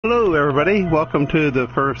Hello everybody, welcome to the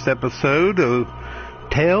first episode of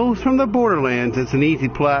Tales from the Borderlands. It's an easy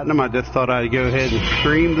platinum. I just thought I'd go ahead and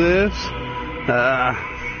stream this.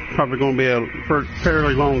 Probably going to be a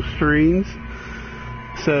fairly long streams.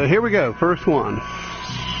 So here we go, first one.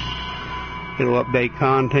 It'll update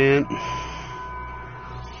content.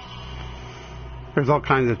 There's all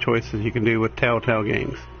kinds of choices you can do with Telltale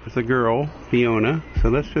games. It's a girl, Fiona, so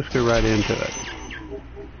let's just go right into it.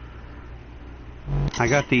 I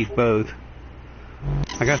got these both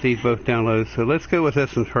downloaded, so let's go with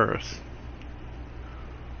this one first.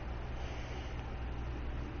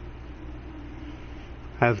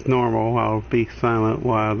 As normal, I'll be silent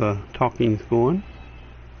while the talking's going.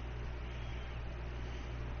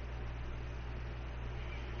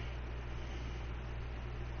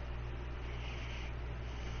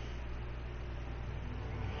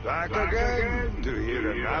 Back again to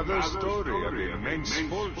hear another story of immense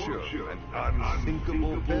fortune and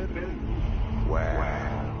unthinkable peril. Well,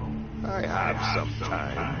 I have some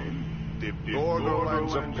time. The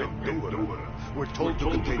Borderlands of Pandora were told to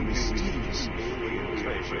contain mysterious alien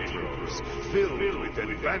treasure troves filled with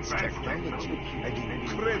advanced technology and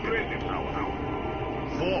incredible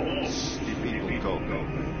power. Vaults, the people call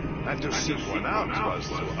them. And to seek one out was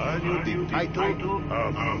to earn you the title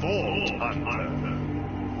of Vault Hunter.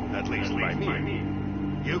 At least by me.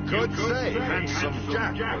 You could say Handsome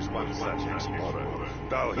Jack was one such explorer,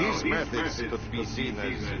 though his methods could be seen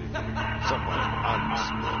as somewhat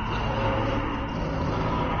unskillful.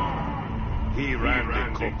 He ran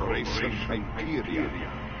the corporation Hyperion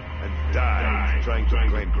and died trying to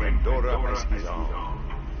claim Pandora as his own.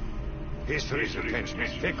 History's attention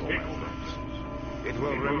is fickle, my friends. It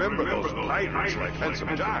will remember those pirates like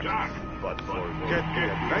Handsome Jack, but forget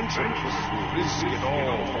the adventures who risk it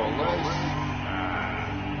all for less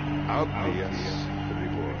obvious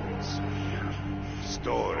rewards.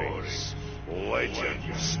 Stories,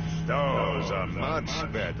 legends, those are much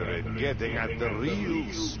better at getting at the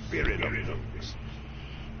real spirit of things.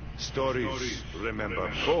 Stories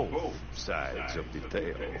remember both sides of the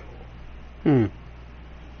tale.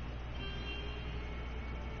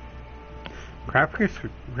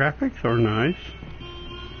 Graphics are nice.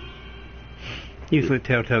 Usually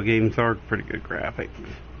Telltale games are pretty good graphics.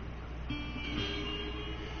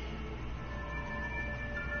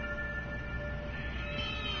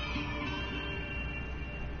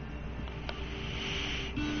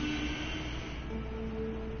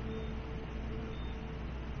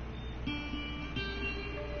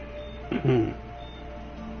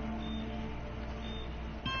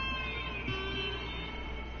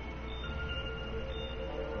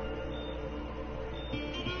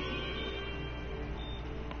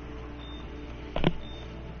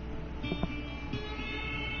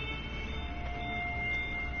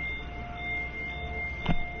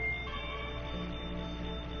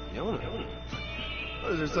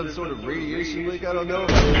 Is there some sort of radiation leak I don't know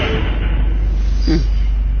about?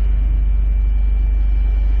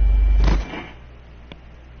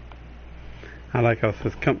 I like how it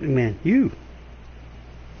says company man. You.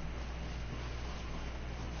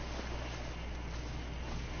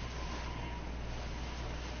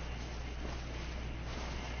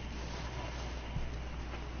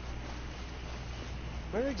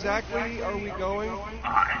 Where exactly are we going?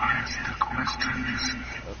 I ask the questions.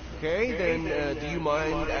 Okay, then do you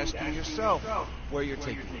mind asking yourself where you're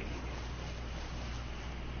taking me?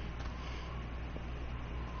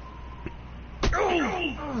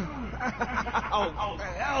 Oh,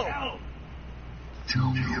 hell!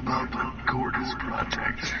 Tell me about the Gordis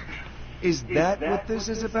Project. Is that what this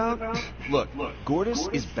is about? Look, Gordis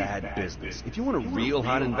is bad business. If you want a real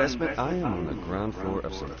hot investment, I am on the ground floor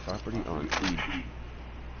of some property on E.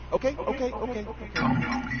 Okay. Don't be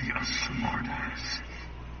a smartass.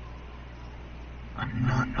 I'm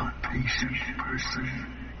not a patient person.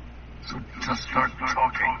 So just start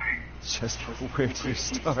talking. Just where to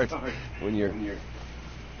start when you're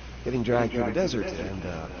getting dragged through the desert and,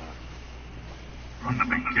 From the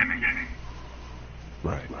beginning.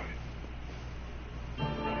 Right.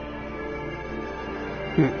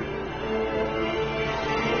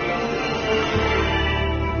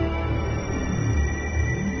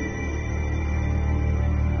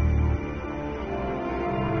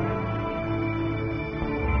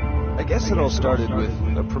 I guess it all started with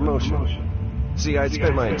a promotion. See, I'd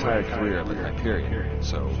spent my entire career with Hyperion,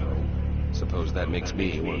 so suppose that makes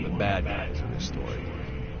me one of the bad guys in this story.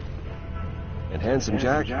 And Handsome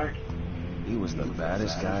Jack, he was the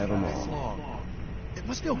baddest guy of them all. It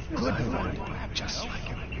must feel good I wanted to be just like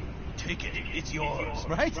him. Take it, it's yours,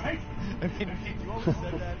 right? I mean, you always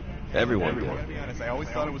said that. Everyone To did. be honest, I always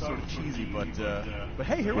thought it was sort of cheesy, but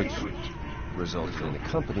hey, here we Which go. resulted in a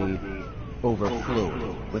company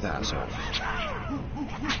overflowing with assholes.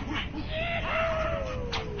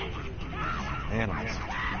 Animals.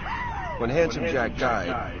 When Handsome Jack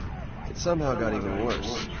died, it somehow got even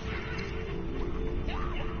worse.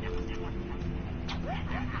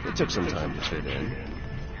 It took some time to fit in.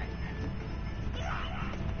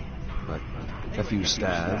 But a few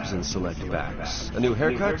stabs and select backs, a new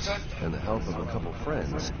haircut, and the help of a couple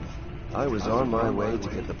friends, I was on my way to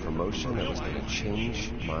get the promotion that was going to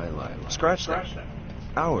change my life. Scratch that.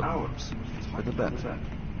 Our lives. For the better.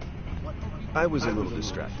 I was a little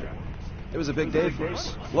distracted. It was a big day for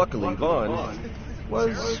us. Luckily, Vaughn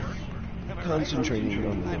was concentrating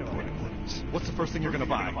on the important things. What's the first thing you're gonna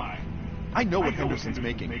buy? I know what Henderson's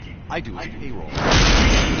making. I do his payroll.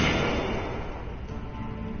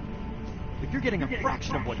 If you're getting a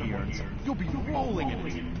fraction of what he earns, you'll be rolling in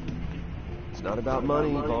it. It's not about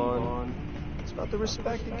money, Vaughn. It's about the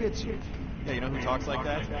respect it gets you. Yeah, you know who talks like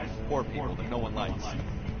that? Poor people that no one likes.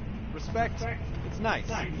 Respect, it's nice,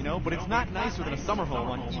 you know, but it's not nicer than a summer home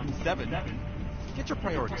on Eden 7. Get your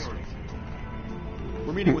priorities straight.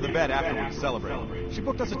 We're meeting with Yvette after we celebrate. She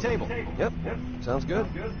booked us a table. Yep, sounds good.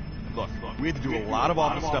 Look, we had to do a lot of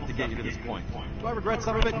awful stuff to get you to this point. Do I regret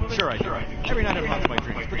some of it? Sure I do. Every night it haunts my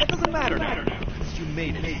dreams, but that doesn't matter now. Because you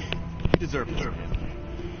made it. You deserve it.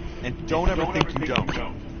 And don't ever think you don't.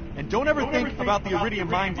 And don't ever think about the Iridium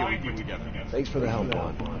mine deal we put together. Thanks for the help,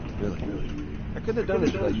 Vaughn. Really. I couldn't have done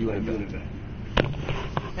it without you and Yvette.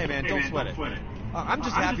 Hey man, don't sweat it. I'm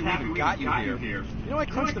just happy we even got you here. You know, I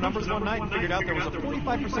crunched the numbers one night and figured out there was a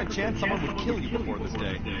 45% chance someone would kill you before this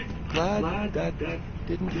day. Glad that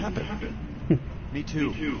didn't happen. Me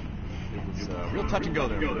too. It was real touch and go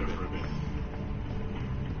there.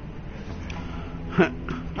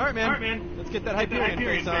 All right, man. Let's get that Hyperion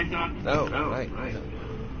face on. Oh, right.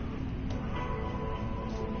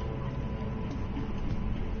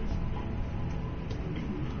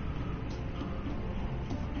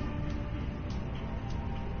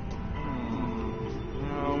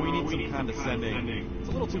 Some condescending. It's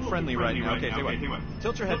a little too friendly right now. Okay, tell you what.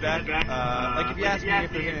 Tilt your head back. Like if you ask me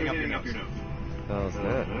if there's anything up your nose. How's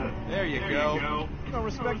that? There you go. You don't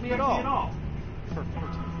respect me at all.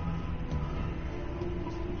 Perfect.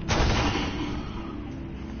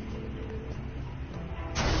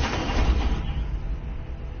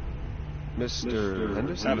 Mr.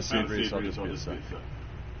 Henderson? Have a seat, Reese. I'll just be a sec.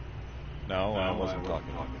 No, I wasn't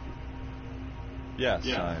talking. Yes,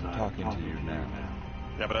 I'm talking to you now.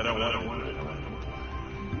 Yeah, but I don't want to.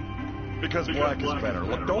 Because black is better.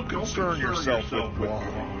 Look, don't concern yourself with why.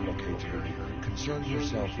 Okay, Terry. Concern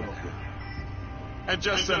yourself with him. And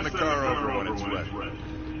just send the car over when it's ready.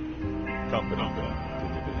 Company car.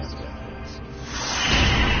 Didn't even have that place.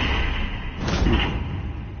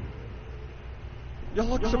 You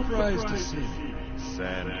look surprised to see me,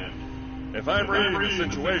 Sam. If I'm reading the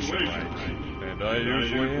situation right, and I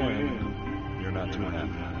usually am, you're not too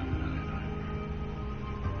happy.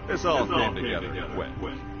 This all came together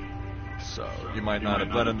quick. So, you might not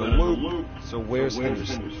have been in the loop. So where's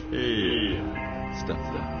Henderson? Hey, Stuff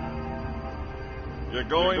that. you're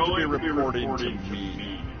going to be reporting to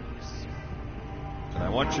me. And I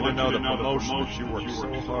want you to know the promotion that you worked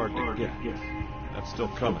so hard to get. That's still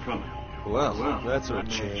coming. Well, that's a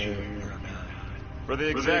chair. For the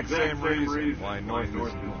exact same reason why North is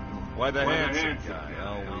North. Why the handsome guy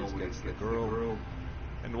always gets the girl.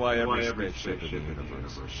 And why every spaceship in the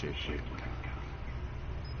universe is shaped like a cow.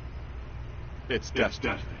 It's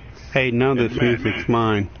destiny. Hey, none of this music's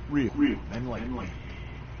mine. Real men like me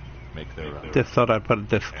make their own. Just thought I'd put a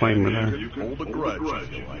disclaimer there. You can hold a grudge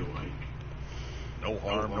if you like. No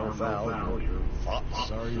harm, no foul, no your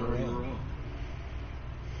thoughts are your own.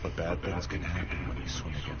 But bad things can happen when you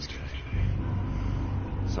swing against fate.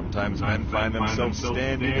 Sometimes men find themselves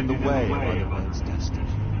standing in the way of other men's destiny.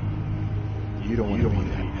 You don't want to be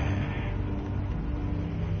that man.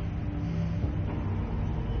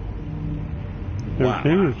 Wow.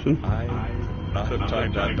 Henderson. I not have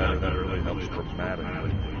timed that better. That really helps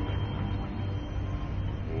dramatically.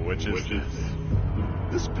 Which is this?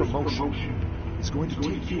 This promotion is going to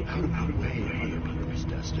take you out of the way of other people's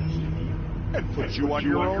destiny and put you on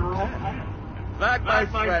your own path. That, my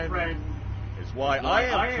friend, is why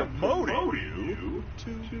I am promoting you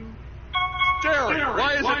to... Jerry,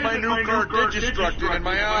 why isn't my new car digistructed in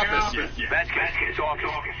my office yet? That's it's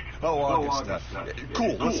August. Oh, August.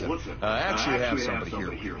 Cool, listen. I actually have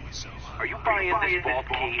somebody here with me, so... Are you buying this vault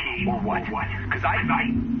key or what? Because I...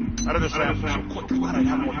 How did this happen so quick? Glad I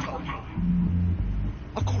have more time.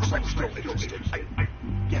 Of course I'm still interested.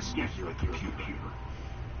 Yes, you're a computer.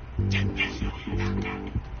 $10 million.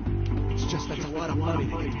 It's just that's a lot of money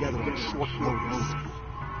to get together on short notice.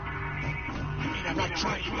 I mean, I'm not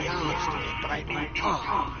trying to be honest, but I need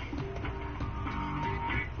time.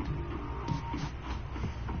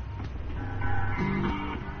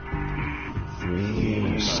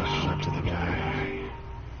 Up to the guy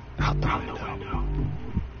out the window.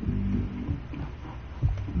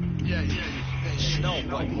 No,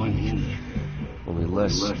 but Only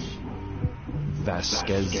less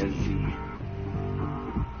Vasquez. do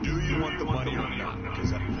you want the money or not?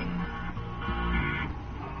 Because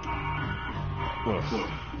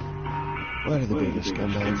Why do the biggest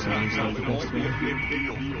scumbags always have the best be a man? big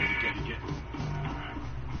deal for you to get.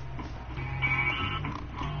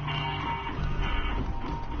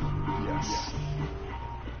 Yes.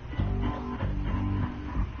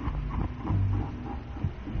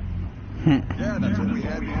 Yeah, that's what we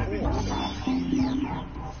had before.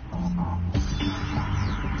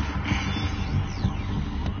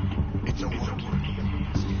 It's a rookie.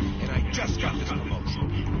 And I just got this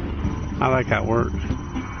promotion. I like how it works.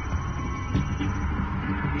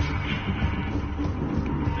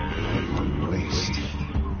 Waste.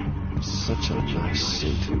 Such a nice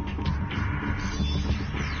suit.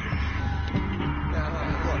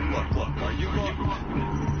 Now, look. Are you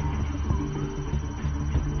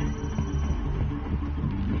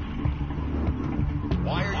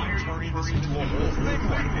Why are you turning this into a whole thing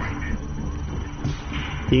right now?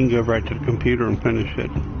 You can go right to the computer and finish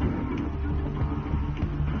it.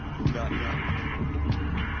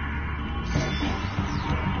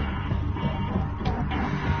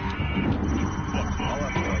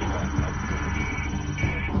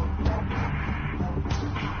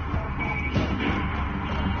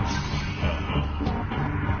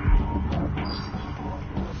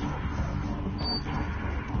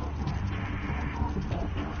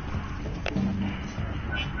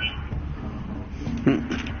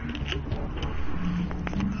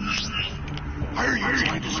 Why are you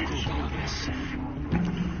trying to screw me on this?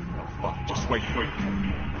 Oh, fuck, just wait.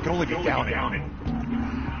 I can only be down it.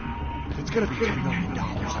 If it's gonna be $10 million,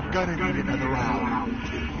 I'm gonna need another hour.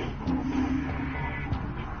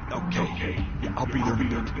 Okay. Yeah, I'll be there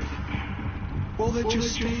in a bit. Well, then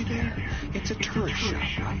just stay there. It's a tourist shop,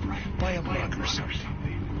 right? Buy a mug or something.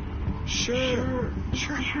 Sure. Okay,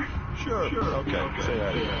 say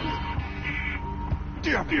that again.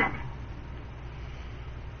 Damn it.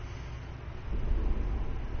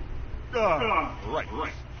 Right.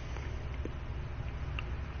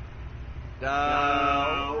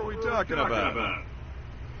 What were we talking about?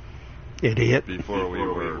 Idiot. Before we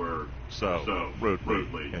were so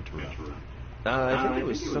rudely interrupted. I think it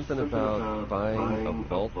was something about buying a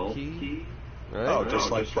vault key, right? Oh,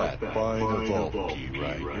 just like that. Buying a vault key,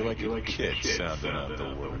 right? You're like a kid sounding out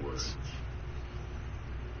the words.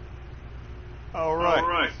 All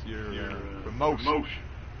right. Your promotion.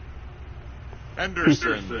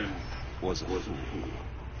 Henderson was a fool.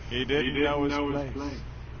 He didn't know his place.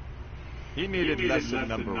 He needed lesson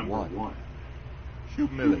number one.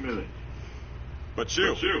 Humility. But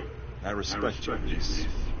you, I respect you, Reese.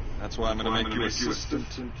 That's why I'm going to make you assistant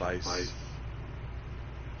vice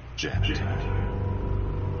janitor.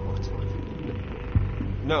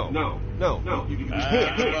 No. You can't.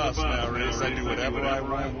 I'm the boss now, Reese. I do whatever I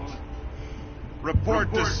want.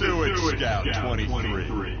 Report to Sewage Scout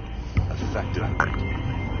 23. Effective.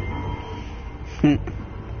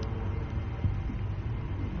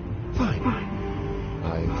 Fine.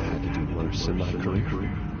 I've had to do worse in my career.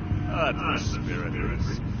 That's the spirit,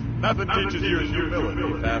 Reese. Nothing teaches you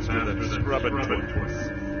humility faster than scrubbing toilets.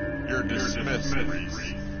 You're dismissed,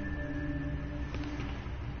 Reese.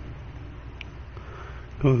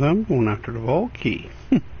 Because I'm going after the vault key.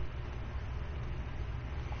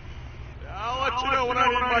 I'll let you know when I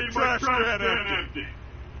need my trash can empty.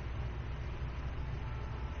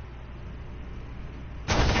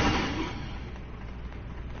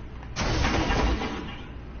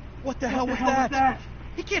 What the hell was that?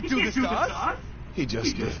 He can't do this to us. He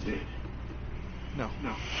just did. No.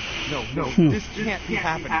 This can't be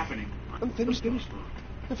happening. I'm finished. You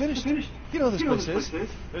know this place is.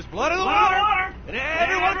 There's blood in the water, and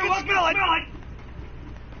everyone can smell it.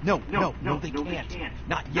 No, they can't.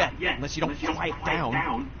 Not yet, unless you don't quiet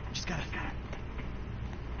down. Just gotta...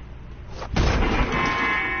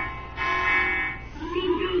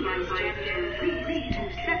 Senior Vice Janitor, please to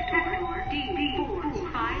sector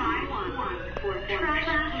D4551 for trash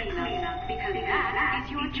cleanup, because that is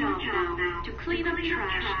your job now, to clean up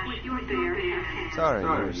trash with your bare hands. Sorry, you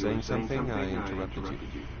were saying something? I interrupted you.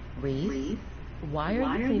 Reese, why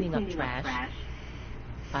are you cleaning up trash?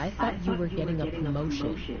 I thought you were getting a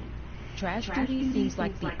promotion. Trash duty seems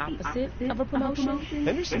like the opposite of a promotion.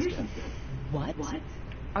 Henderson's dead. What?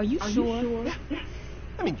 Are you sure? Yeah.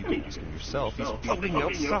 I mean, you can ask him yourself. He's floating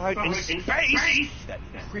outside in space! That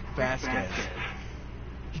prick Vasquez.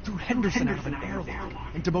 He threw Henderson out of an airlock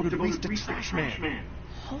and demoted Reese to trash man.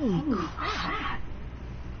 Holy crap.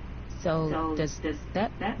 So, does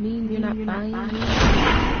that mean you're not buying?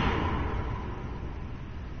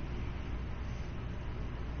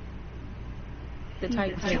 The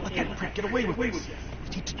type Can't let that prick get away with this.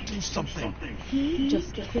 We need to do something. He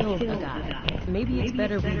just killed a guy. Maybe it's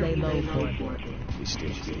better we lay low for it. We steal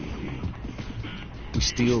his deal. We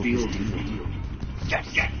steal his deal. Yes,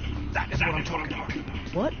 that is what I'm talking about.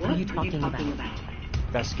 What are you talking about?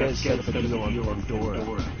 Vasquez set up a deal on Pandora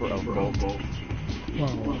for a vault.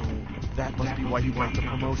 Whoa. That must be why he wants the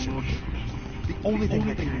promotion. The only thing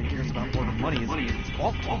Hyperion cares about more than money is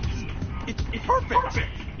vault keys. It's perfect!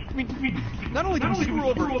 I mean, not only can we screw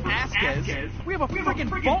over Vasquez, we have a freaking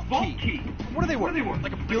vault key! What are they worth?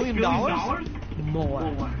 Like $1 billion? More.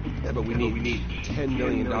 Yeah, but we need $10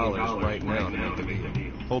 million right now to make the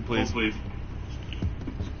deal. Hold, please.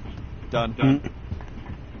 Done.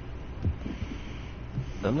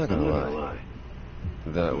 I'm not gonna lie.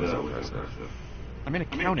 That was impressive. I'm in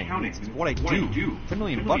accounting. It's what I do. $10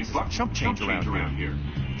 million is chump change around here.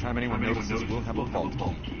 By the time anyone notices, we'll have a vault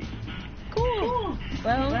key. Cool.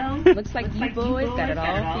 Well, looks like you boys got it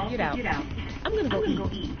all figured out. I'm gonna go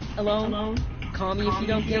eat. Alone? Call me if you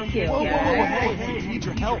don't get killed, Whoa, guys. hey, we need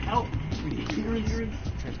your help. We need clearance,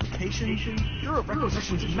 transportation. You're a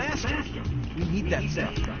requisitions master. We need that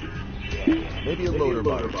stuff. Maybe a loader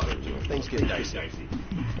bar. Things get dicey.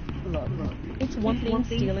 Look, it's one thing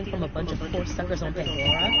stealing from a bunch of poor suckers on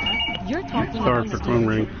Pandora. You're talking Sorry about for phone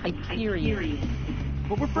ring. Hyperion.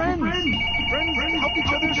 But we're friends. Friends help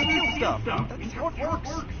each other steal stuff. That's how it works.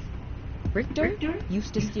 Richter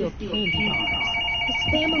used to steal candy bars. His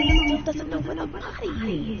family still doesn't know where the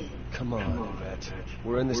body is. Come on, Yvette.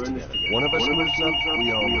 We're in this together. One of us moves up,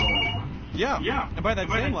 we all move. Yeah. And by that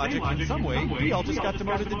same logic, in some way, we all just got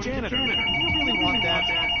demoted to janitor. You really want that?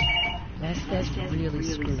 Vasquez really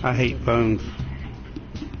screwed. I hate phones.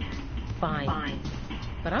 Fine.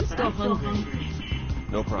 But I'm still hungry.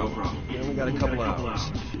 No problem. We only got a couple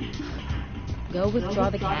hours. Go withdraw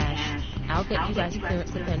the cash. I'll get you guys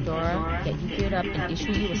clearance to Pandora, get you geared up, and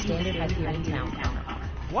issue you a standard Hyperion town car.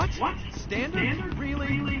 What? Standard?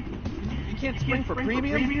 Really? You can't spring for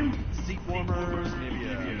premium? Seat warmers, maybe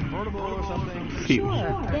a convertible or something? Sure,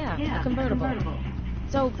 yeah, a convertible.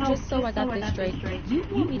 So, just so I got this straight, you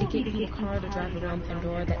want me to get you a car to drive around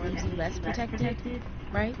Pandora that leaves you less protected,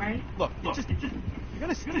 right? Look, you're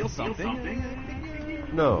gonna steal something.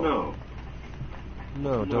 No,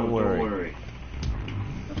 don't worry.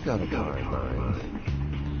 I've got a car in mind.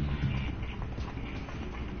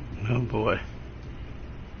 Oh boy.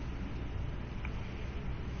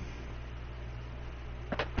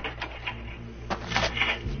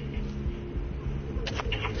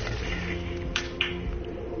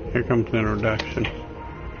 Here comes the introduction.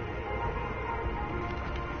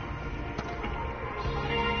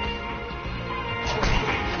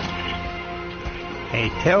 A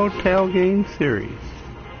Telltale game series.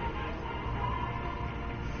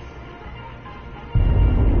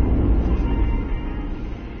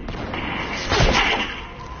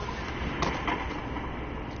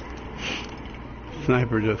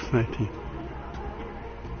 Sniper just sniped him.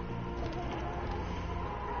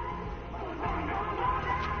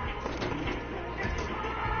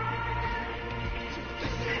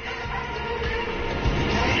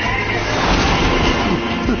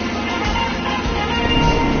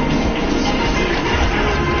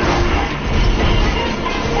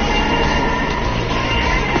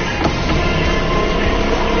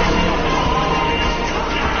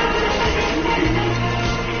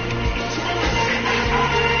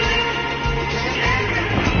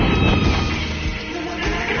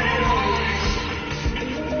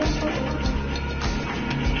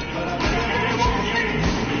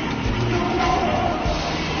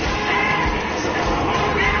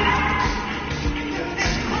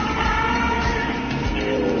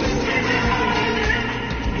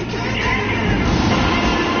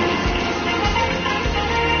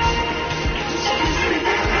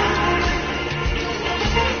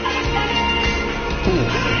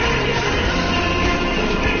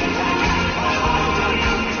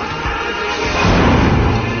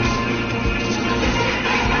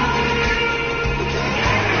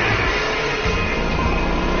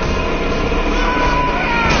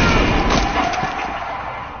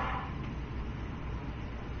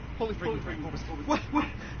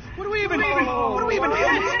 What do we even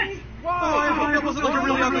hit? That wasn't like a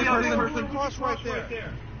really ugly person. Cross right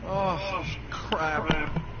there. Oh,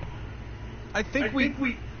 crap. I think we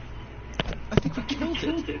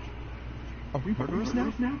killed it. Are we murderers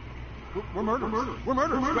now? We're murderers. We're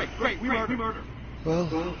murderers. Great, we murdered.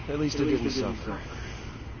 Well, at least it didn't suffer.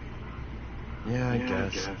 Yeah, I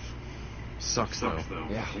guess. Sucks, though.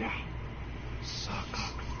 Yeah. Sucks.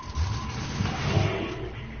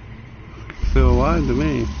 Still alive to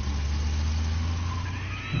me.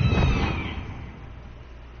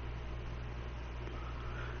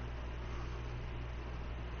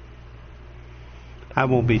 I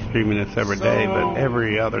won't be streaming this every day, but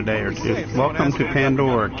every other day or two. Welcome to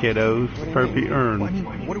Pandora, kiddos. Trophy earned. I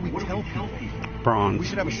mean, what do we tell people? Bronze. We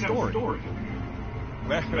should have a story.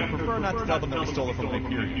 I prefer not to tell them that we stole it from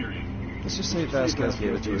Hyperion. Let's just say Vasquez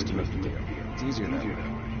gave it to us to make the deal. It's easier that way.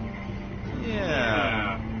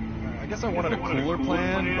 Yeah. I guess I wanted a cooler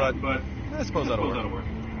plan, but I suppose that'll work.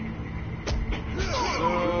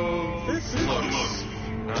 So, this looks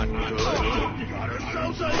not good.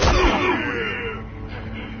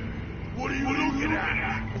 What are you looking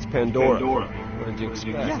at? It's Pandora. What did you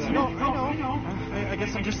expect? Yes, no, I know. I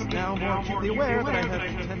guess I'm just now more acutely aware that I have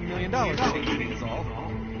 $10 million savings is all.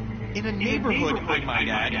 In a neighborhood, I might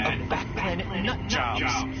add, of back-planet nut jobs.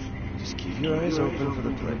 Just keep your eyes open for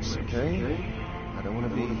the place, okay? I don't want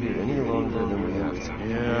to be here any longer than we have to.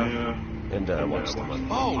 Yeah. And watch the money.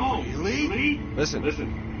 Oh, really? Listen.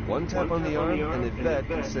 One tap on the arm, and Yvette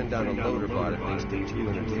can send down a loader bot if things get too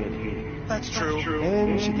entertaining. That's true.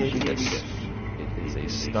 And she gave me this. It is a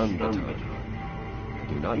stun baton. I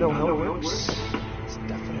do not know how it works. It's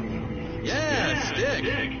definitely... Yeah, stick.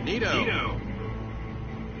 Neato.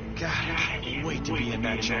 God, I can't wait to be in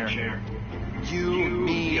that chair. You,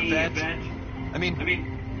 me, Yvette. I mean,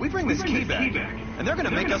 we bring this key back, and they're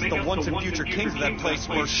gonna make us the once and future kings of that place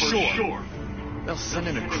for sure. They'll send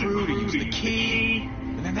in a crew to use the key,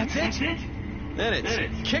 and then that's it. Then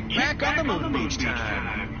it's kick back on the moon beach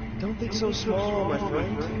time. Don't think so small, my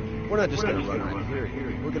friend. We're not just gonna run right here.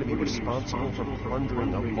 We're gonna be responsible for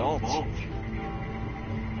plundering a vault.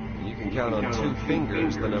 You can count on 2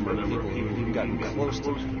 fingers the number of people who've even gotten close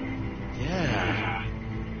to it. Yeah.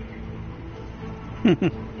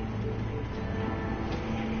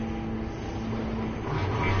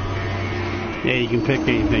 Yeah, you can pick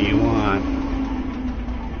anything you want.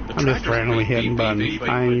 I'm just randomly hitting buttons.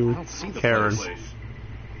 I'm Karen.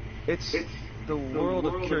 It's the world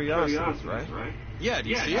of curiosities, right? Yeah, do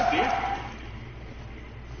you see it?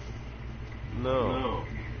 No.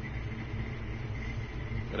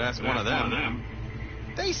 Could ask one of them.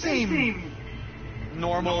 They seem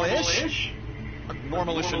normal-ish.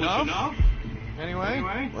 Normal-ish enough. Anyway.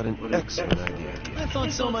 What an excellent idea. I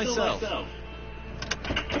thought so myself.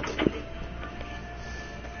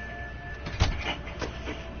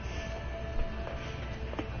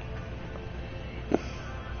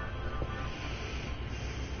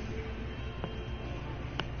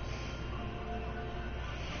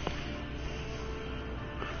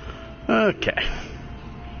 Okay.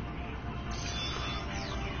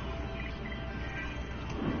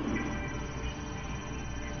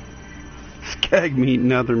 Skag meat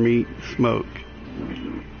and other meat smoke.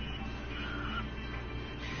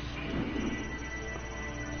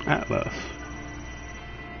 Atlas.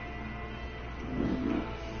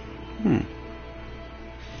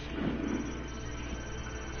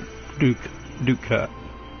 Duke cut.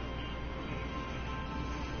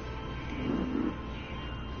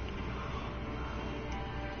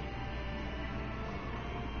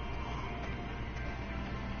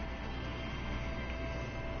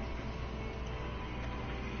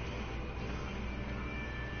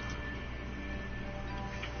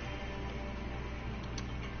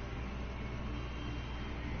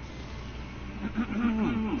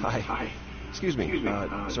 Hi. Excuse me,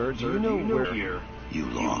 sir, do you know where... You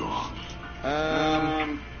lost.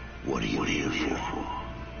 What are you here for?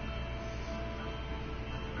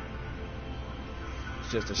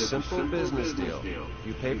 It's just a simple business deal.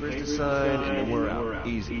 Few papers to sign, and then we're out.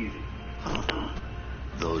 Easy.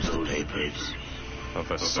 Those are papers.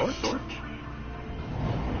 Of a sort?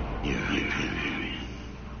 You're Hyperion.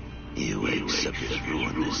 You accepted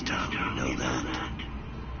ruin this time, you know that.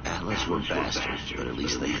 Atlas were bastards, but at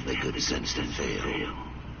least they had the good sense to fail.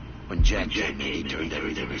 When Jack came in, he turned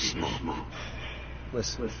everything to smoke.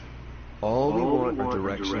 Listen, all we want are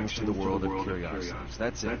directions to the world of curiosities.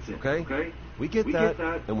 That's it, okay? We get that,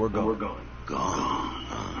 and we're gone.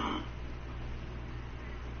 Gone.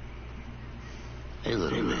 Hey,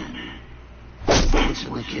 little man. What's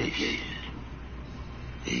in the case?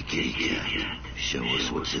 Hey, kitty cat. Show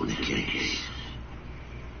us what's in the case.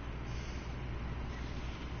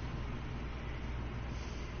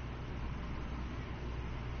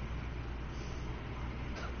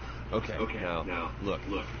 Okay, now, look.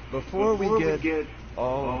 Before we get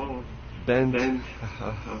all bent... Is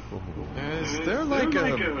there like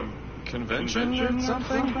a convention or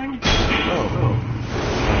something? Oh.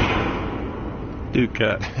 Do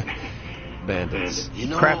cut. Bandits. You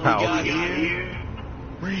know Crap what we house. got here?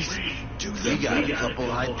 We got a couple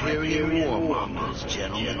Hyperion warmongers,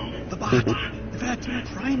 gentlemen. The bot. That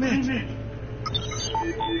primate.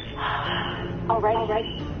 All right.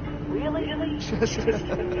 Really?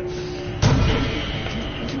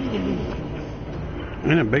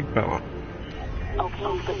 And a big fella.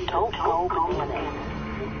 Okay, but don't go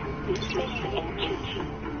bananas. This thing's ancient.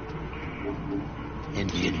 And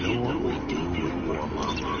do you know what we do with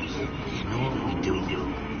warmongers? You know what we do?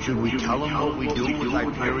 Should we tell them what we do with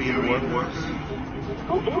Hyperion workers?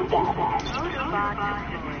 Who is that?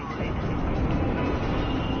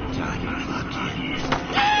 Time clock in.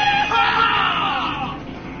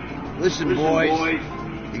 Listen, boys.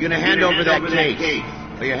 You're gonna hand over that cake,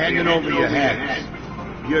 or you're handing over your heads.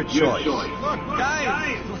 Your choice. Look,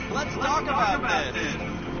 guys, let's talk about this.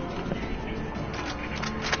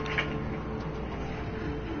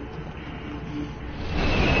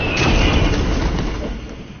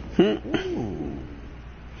 Ooh.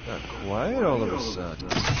 Got quiet all of a sudden.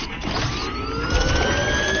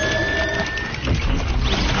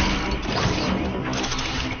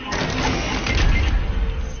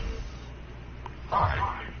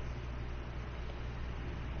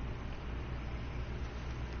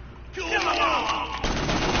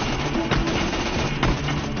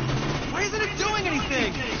 Why isn't it doing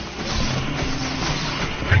anything?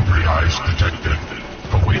 Angry eyes detected.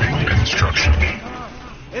 Awaiting instruction.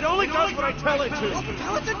 It only does what I tell it to. Well,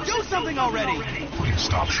 tell it to do something already. Please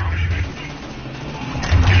stop shooting.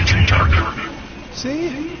 Engaging target.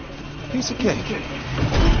 See? Piece of cake.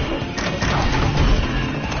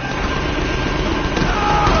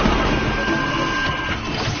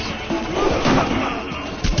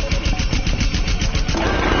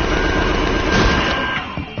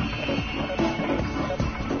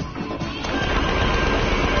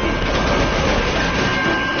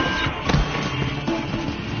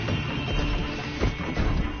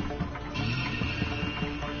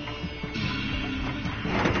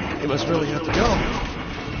 He must really have to go.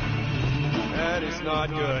 That is not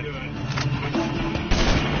good.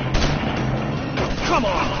 Come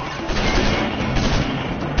on!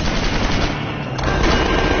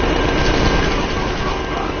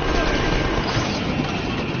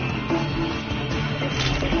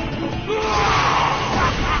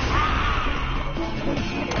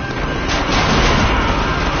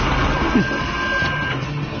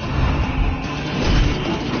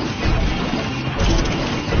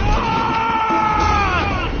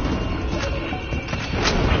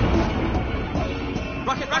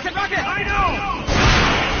 Rocket! I know!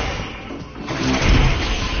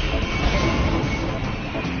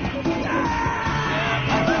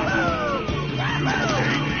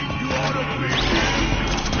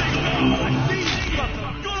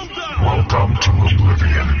 Welcome to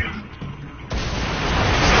Oblivion.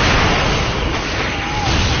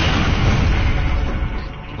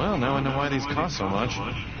 Well, now I know why these cost so much.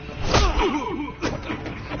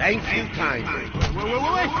 Thank you kindly.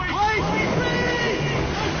 Wait!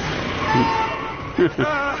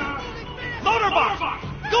 Motorbot!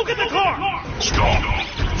 Go get the car! Stop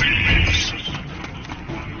thieves.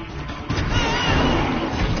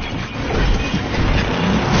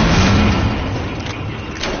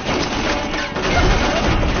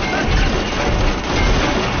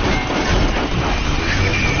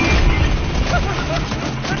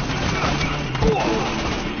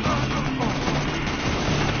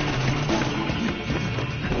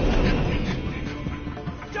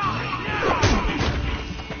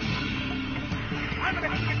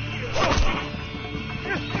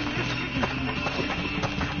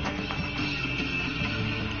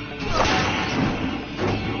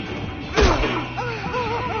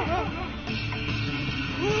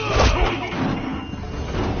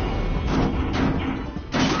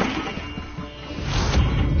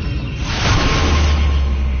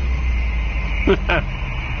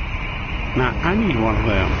 Now, I need one of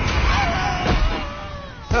them.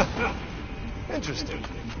 Interesting.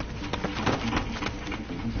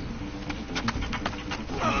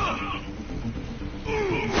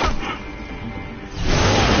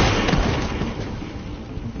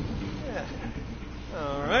 Yeah.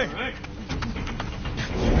 All right.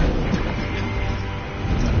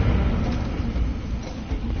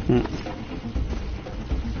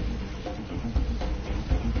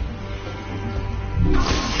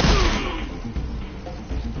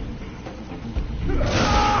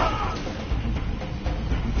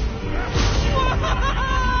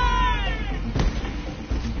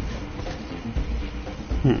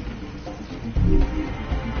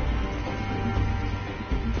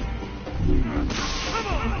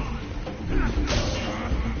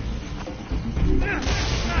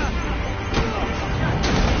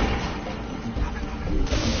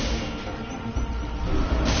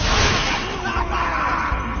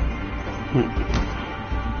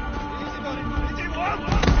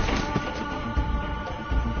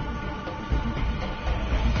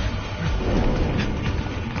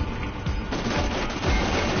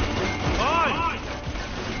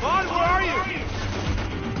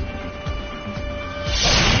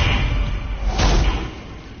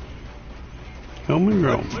 Roman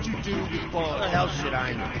What Rome. did you do before? What the hell should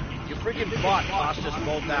I know? Your freaking bot tossed us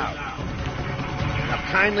both out. Now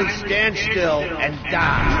kindly stand still and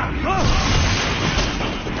die.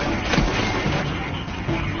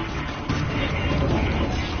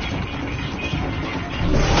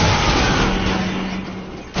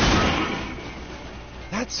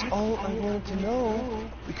 That's all I wanted to know.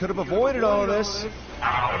 We could have avoided all of this.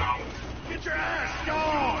 Get your ass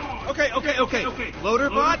gone! Okay. Loader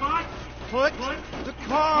bot, put the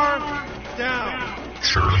car down.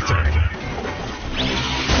 Sure thing.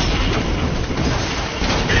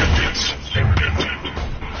 Bandits imminent.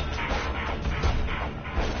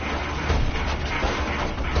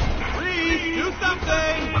 Please do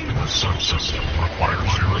something! The subsystem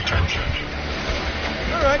requires your attention.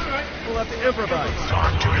 All right, we'll have to improvise.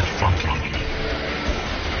 Time to get funky.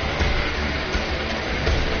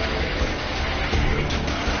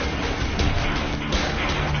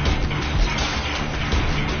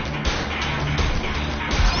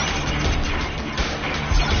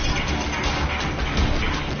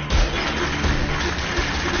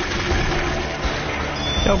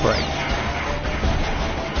 Jailbreak.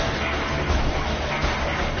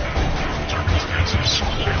 Circumstances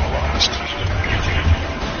analyzed. Indicating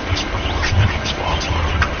disproportionate response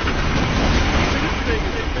load.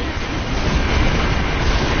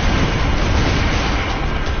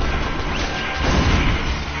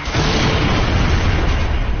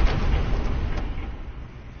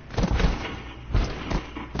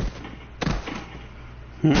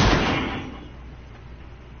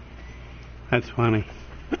 That's funny.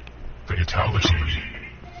 Fatality.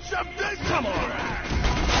 Shove this! Come on!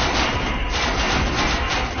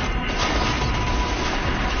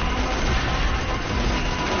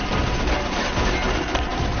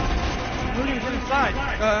 Where do you get inside?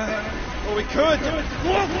 Well, we could.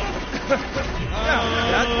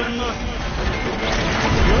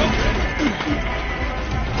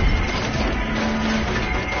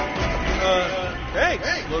 Thanks,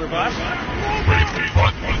 Loader Bot. Wait,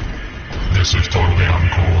 what? This is totally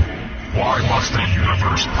uncool. Why must the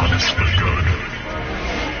universe punish the good?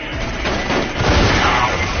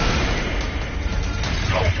 Ow!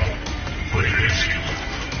 No, but it is you.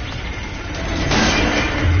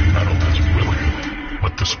 Metal is willing,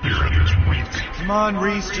 but the spirit is weak. Come on,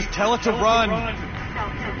 Reese, just tell it to run.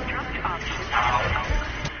 Ow!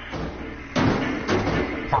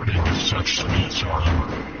 Parting is such sweet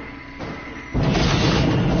sorrow.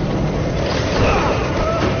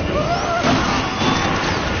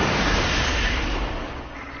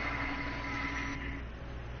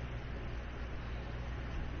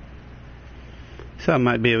 So I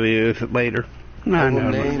might be able to use it later. I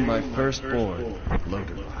will name my firstborn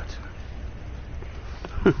Loaderbot.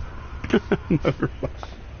 Motorbot.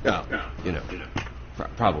 No, you know,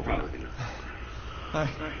 probably not. I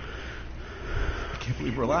can't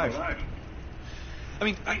believe we're alive. I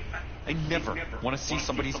mean, I never want to see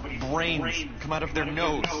somebody's brains come out of their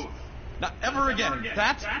nose. Not ever again.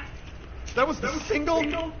 That was the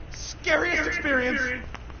single scariest experience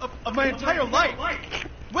of my entire life.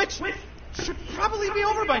 Which should probably be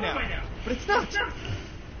over by now. But it's not.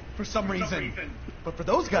 For some reason. But for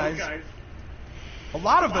those guys, a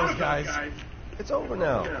lot of those guys, It's over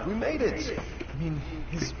now. We made it. I mean,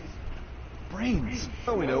 his brains.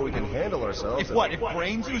 Well, we know we can handle ourselves. If what? If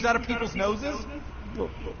brains ooze out of people's noses? Well,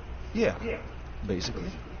 yeah, basically.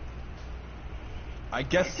 I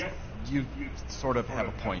guess you sort of have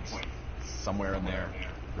a point somewhere in there.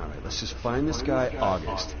 All right, let's just find this guy,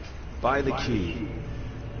 August. Buy the key.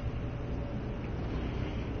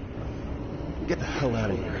 Get the hell out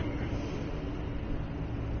of here.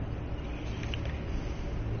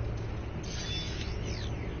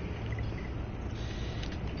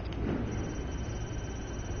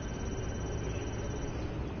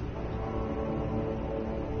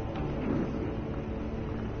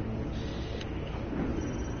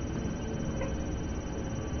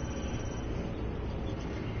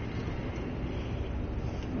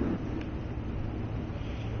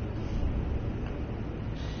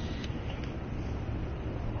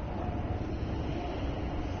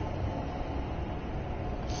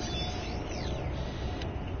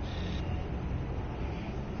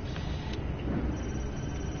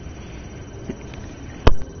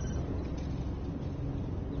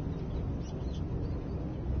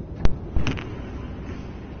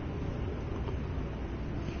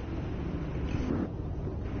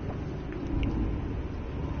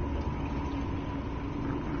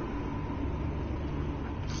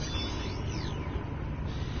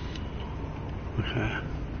 Okay.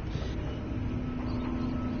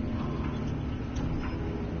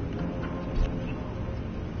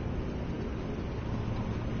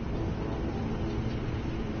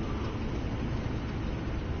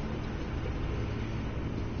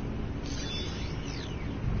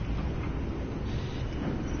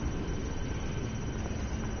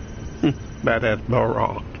 Badass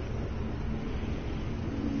Balrog.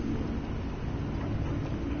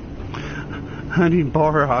 Hunting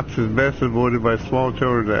Balrogs is best avoided by small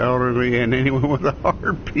children, the elderly, and anyone with a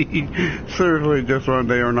heartbeat. Seriously, just one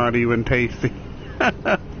day are not even tasty.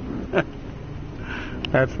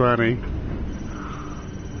 That's funny.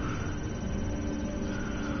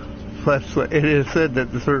 Plus, it is said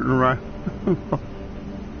that the certain right.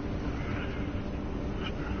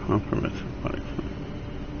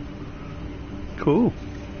 Cool.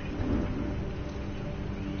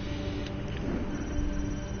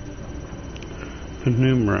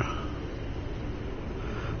 Numera.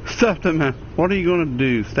 Stop that man. What are you going to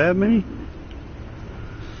do? Stab me?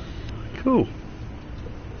 Cool.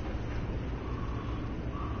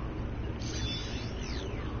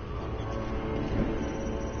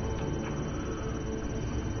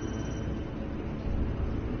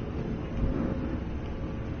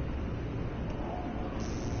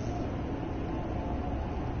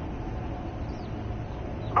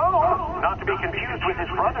 Not to be confused with his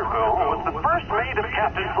brother Boom, was the first mate of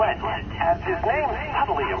Captain Flint. As his name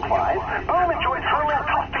subtly implies, Boom enjoyed hurling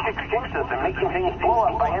caustic explosives and making things blow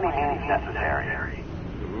up by any means necessary.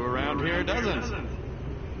 Who around here doesn't?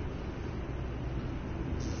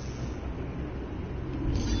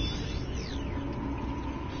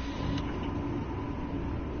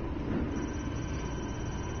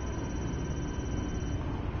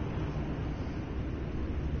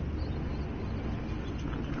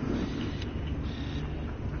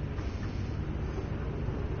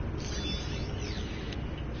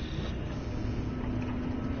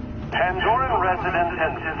 Pandoran resident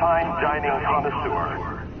and fine dining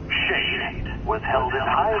connoisseur, Shade, was held in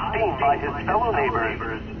high esteem by his fellow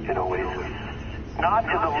neighbors in Oasis. Not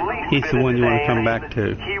in the least He's bit the one you want to insane, come back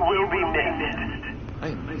to. He will be missed. I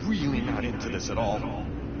am really not into this at all.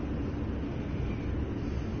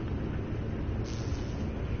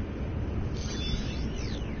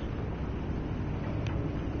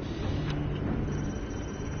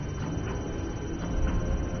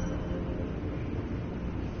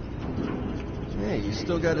 Hey, you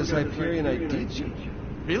still got his Hyperion ID chip.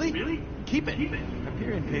 Really? Keep it.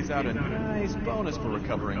 Hyperion pays out a nice bonus for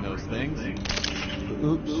recovering those things.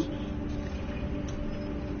 Oops.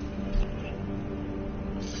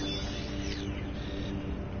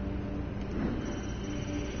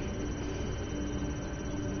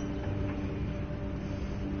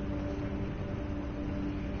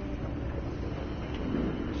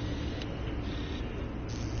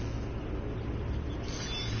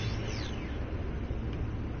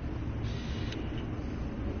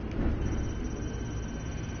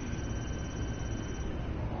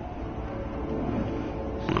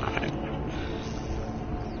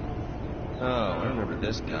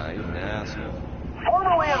 This guy, an asshole.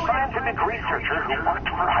 Formerly a scientific researcher who worked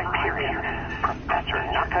for Hyperion, Professor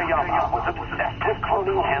Nakayama was obsessed with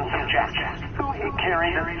cloning Handsome Jack, who he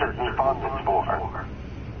carried a certain fondness for.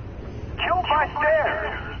 Killed by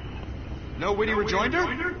stairs! No witty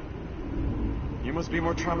rejoinder? You must be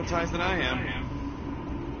more traumatized than I am.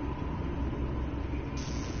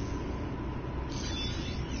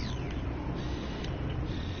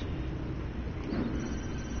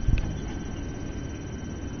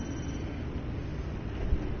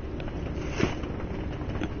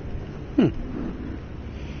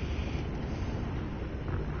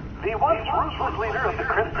 The once ruthless leader of the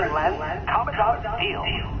Crimson Land, Commandant Steel.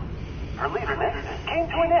 Her leaderness came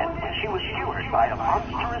to an end when she was skewered by a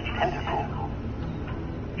monstrous tentacle.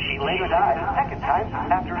 She later died a second time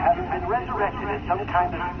after having been resurrected as some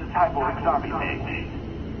kind of cyborg zombie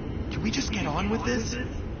thing. Can we just get on with this?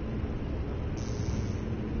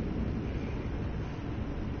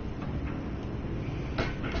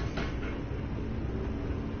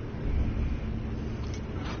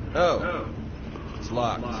 Oh. It's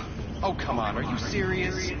locked. Oh, come on. Are you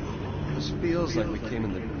serious? This feels like we came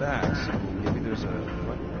in the back, so maybe there's a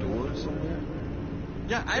front door somewhere?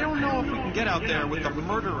 Yeah, I don't know if we can get out there with the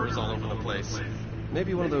murderers all over the place.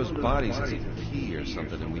 Maybe one of those bodies has a key or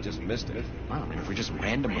something and we just missed it. Wow, I mean, if we just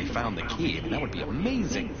randomly found the key, I mean, that would be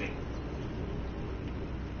amazing.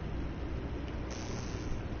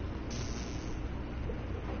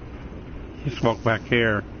 Just walk back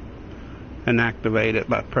here and activate it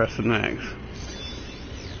by pressing X.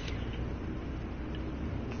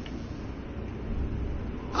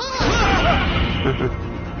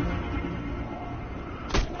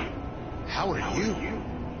 How are you?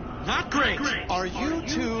 Not great! Are you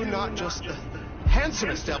two not just the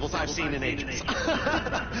handsomest devils I've seen in ages?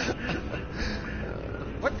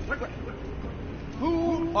 What?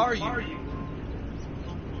 Who are you?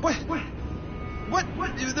 What?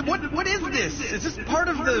 What is this? Is this part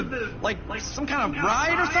of the, like some kind of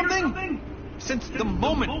ride or something? Since the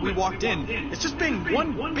moment we walked in, it's just been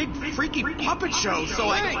one big freaky puppet show,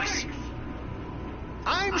 so Thanks.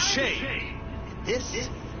 I'm Shay. This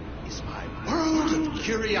is my world of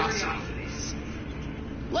curiosities.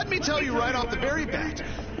 Let me tell you right off the very bat,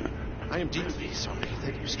 I am deeply sorry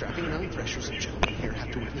that you strapping young threshers and gentlemen here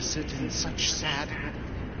have to witness it in such sad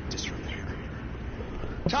disrepair.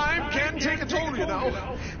 Time can take a toll, you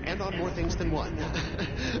know, and on more things than one.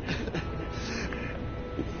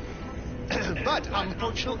 But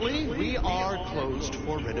unfortunately, we are closed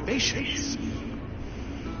for renovations.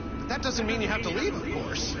 But that doesn't mean you have to leave, of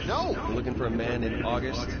course. No. We're looking for a man in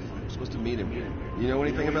August. We're supposed to meet him. You know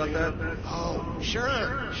anything about that? Oh,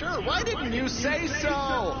 sure. Why didn't you say so?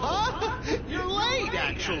 Huh? You're late,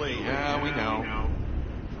 actually. Yeah, we know.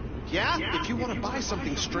 Yeah? If you want to buy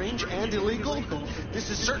something strange and illegal, this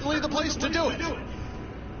is certainly the place to do it.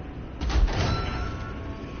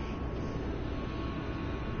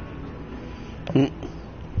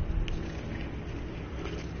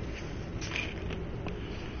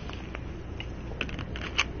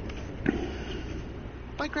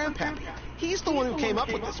 My grandpappy, he's the one who came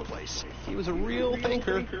up with this place. He was a real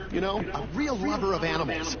thinker, you know, a real lover of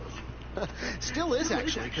animals. Still is,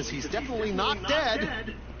 actually, because he's definitely not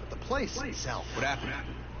dead. But the place itself. What happened?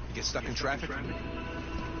 You get stuck in traffic?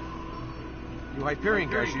 You Hyperion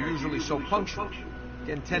guys are usually so punctual.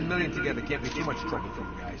 Getting 10 million together can't be too much trouble for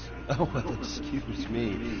you guys. Oh, well, excuse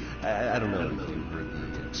me. I don't know if you heard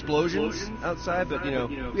the explosions outside, but, you know,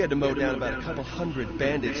 we had to mow down about a couple hundred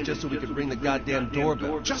bandits just so we could ring the goddamn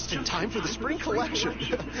doorbell. Just in time for the spring collection.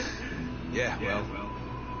 Yeah, well,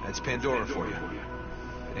 that's Pandora for you.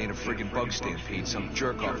 It ain't a friggin' bug stampede. Some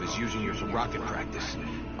jerk-off is using you as a rocket practice.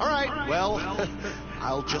 All right, well,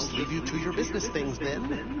 I'll just leave you to your business things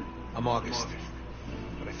then. I'm August,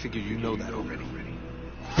 but I figure you know that already.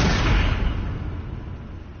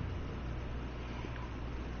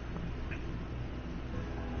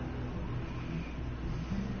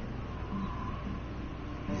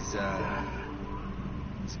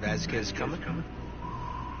 Is Vasquez coming?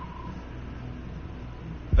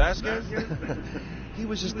 Vasquez? He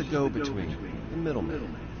was just the go-between, the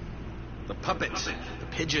middleman. The puppet, the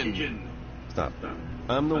pigeon. Stop.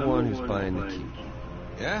 I'm the one who's buying the key.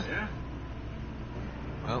 Yeah?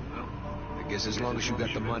 Well, I guess as long as you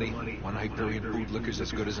got the money, one Hyperion bootlicker's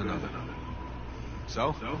as good as another.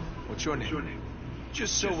 So, what's your name?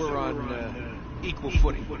 Just so we're on equal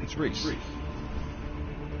footing. It's Reese.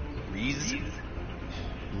 Reese?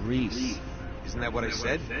 Reese. Isn't that what I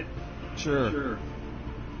said? Sure.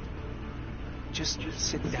 Just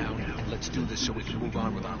sit down and let's do this so we can move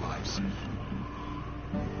on with our lives.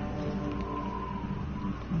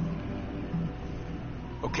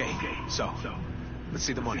 Okay, so, let's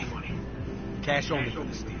see the money. Cash only for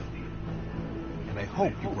this deal. And I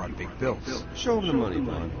hope you brought big bills. Show him the money,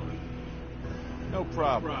 Bond. No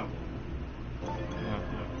problem.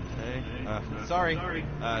 Okay. Sorry.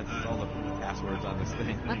 It's all the passwords on this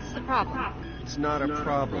thing. What's the problem? It's not a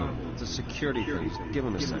problem. It's a security thing. Just give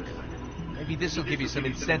him a second. Maybe this will give you some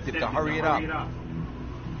incentive to hurry it up.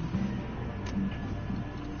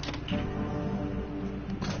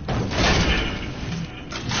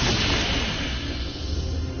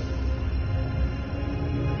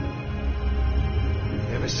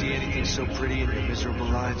 Ever see anything so pretty in your miserable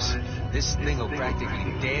lives? This thing will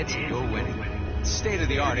practically dance at your wedding. It's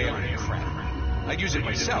state-of-the-art alien crap. I'd use it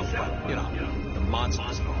myself, but, you know, the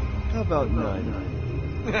monsters and all. How about 9?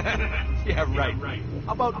 Yeah, right.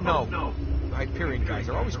 How about no? The Hyperion guys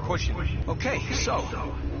are always pushing. Okay, so,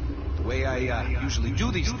 the way I usually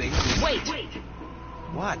do these things is... Wait!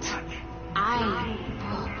 What?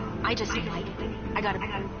 I just don't like it. I got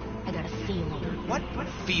a feeling. What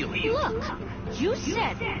feeling? Look, you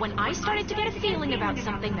said when I started to get a feeling about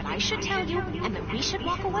something that I should tell you and that we should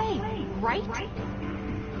walk away, right?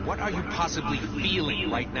 What are you possibly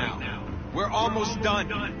feeling right now? We're almost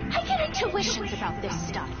done. I get intuitions about this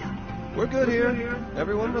stuff. We're good here.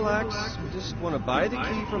 Everyone relax. We just want to buy the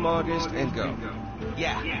key from August and go.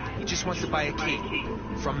 Yeah, he just wants to buy a key.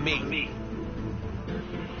 From me.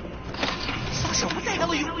 So what the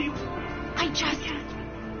hell are you...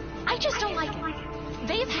 I just don't like it.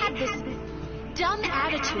 They've had this dumb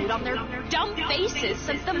attitude on their dumb faces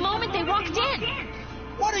since the moment they walked in.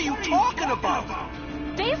 What are you talking about?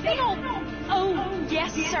 They've been all, oh,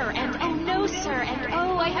 yes, sir, and oh, no, sir, and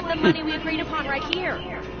oh, I have the money we agreed upon right here.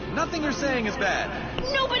 Nothing you're saying is bad.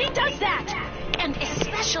 Nobody does that. And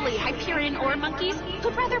especially Hyperion ore monkeys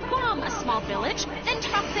who'd rather bomb a small village than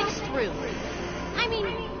talk things through. I mean,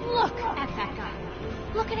 look at that guy.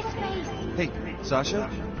 Look at his face. Hey, Sasha?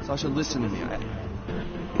 Sasha, listen to me.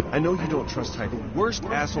 I know you don't trust Ty. The worst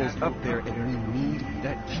asshole's up there, and we need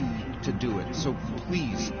that key to do it. So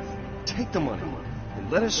please, take the money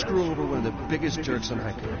and let us screw over one of the biggest jerks on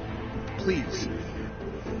Hyperion. Please.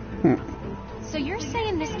 So you're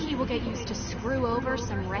saying this key will get used to screw over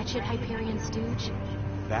some wretched Hyperion stooge?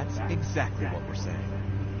 That's exactly what we're saying.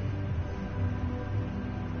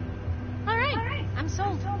 All right, I'm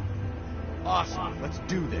sold. Awesome. Let's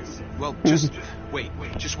do this. Well, just wait.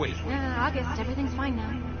 Just wait. August, everything's fine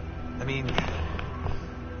now. I mean,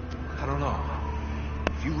 I don't know.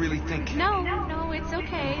 If you really think... No, it's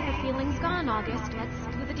okay. The feeling's gone, August.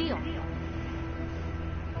 Let's do the deal.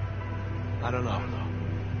 I don't know.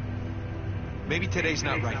 Maybe today's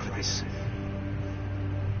not right for this.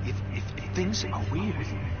 If things are weird...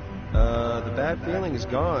 the bad feeling is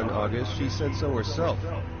gone, August. She said so herself.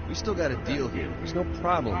 We still got a deal here. There's no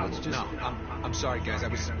problem. Let's just... No, I'm sorry, guys.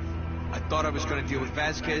 I thought I was going to deal with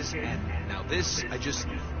Vasquez, and now this, I just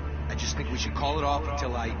think we should call it off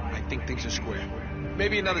until I think things are square.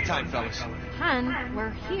 Maybe another time, fellas. Hun,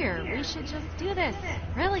 we're here. We should just do this.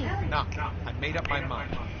 Really? No, I made up my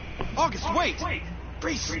mind. August, wait!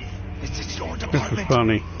 Reese, this is your department. This is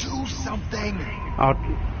funny. Do something.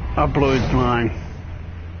 I'll blow his line.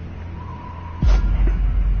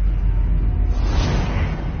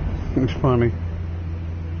 It's funny.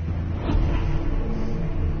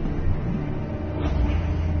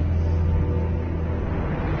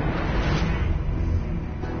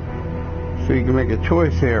 So you can make a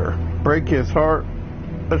choice here. Break his heart.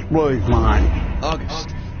 Let's blow his mind.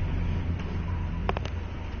 August.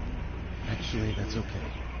 Actually, that's okay.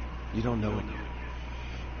 You don't know it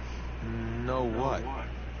yet. Know what?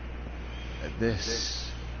 This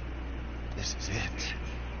is it.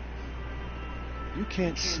 You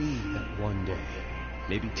can't see that one day,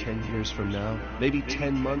 maybe 10 years from now, maybe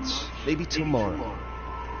 10 months, maybe tomorrow,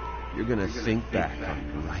 you're gonna think back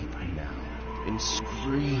on right now and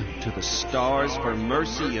scream to the stars for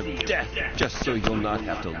mercy of death, just so you'll not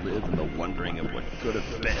have to live in the wondering of what could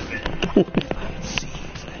have been. I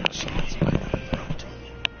seized that chance by the throat.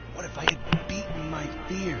 What if I had beaten my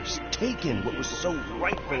fears, taken what was so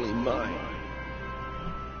rightfully mine?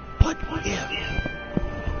 What if I had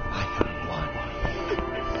won?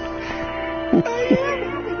 I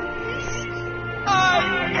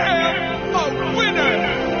am a winner!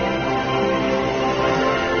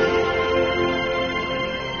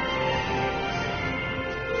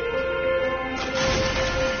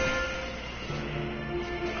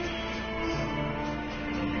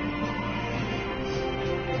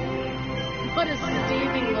 What a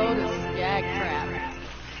steaming load of skag crap.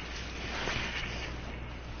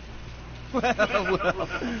 Well,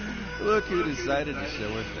 look who decided to show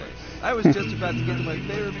her face. I was just about to get to my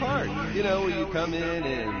favorite part. You know, where you come in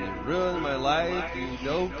and ruin my life, you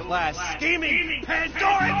no-class scheming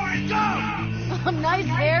Pandoran scum! A nice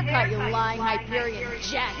haircut, you lying Hyperion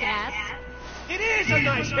jackass. It is a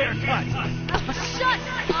nice haircut! Shut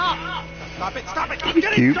up! Stop it! I'm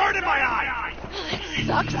getting dirt in my eye! It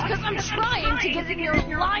sucks because I'm trying to get in your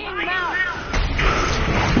lying mouth.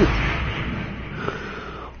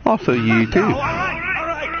 Also you too. All right.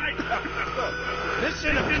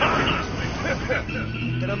 Mission accomplished.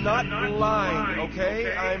 And I'm not lying,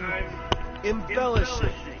 okay? I'm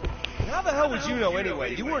embellishing. How the hell would you know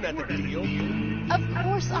anyway? You weren't at the deal. Of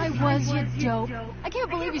course I was, you dope. I can't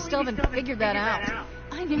believe you still haven't figured that out.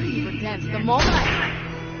 I knew you were dense the moment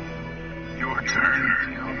Your turn,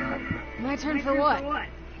 Fiona. My turn for what?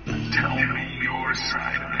 Tell me your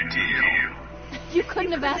side of the deal. You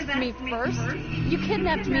couldn't have asked me first. You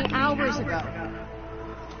kidnapped me hours ago.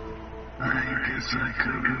 I guess I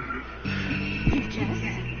could have. You guess?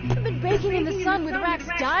 I've been baking in the sun with Rax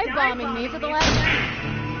dive bombing me for the last...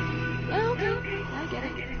 Okay, I get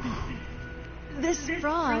it. This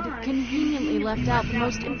fraud conveniently left out the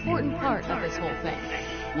most important part of this whole thing.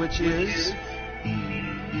 Which is?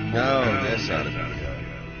 Oh, that's out of it.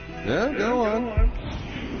 Yeah, go on.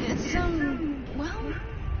 It's, well,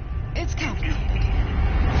 it's complicated.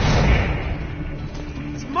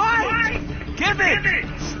 It's mine! Give it!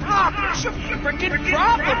 Stop! It's your freaking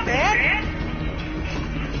problem, man!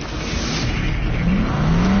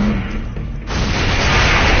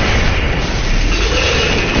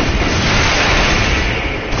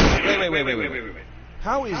 Wait.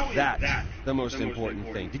 How is that the most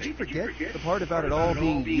important thing? Did you forget the part about it all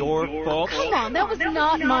being your fault? Come on, that was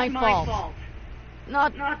not my fault.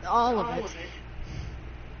 Not all of it.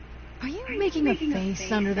 Are you making a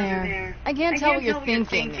face under there? I can't tell what you're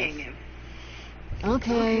thinking.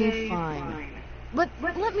 Okay, fine. But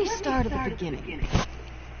let me start at the beginning.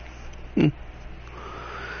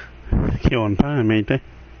 killing time, ain't they?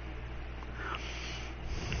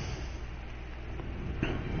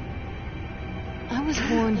 I was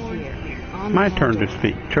born here, on My the turn to Haldor,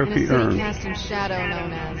 speak. Trophy in a city earned. cast in shadow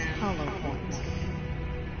known as Hollow Point.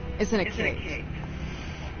 It's in a cave.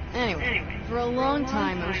 Anyway, for a long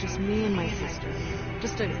time it was just me and my sister.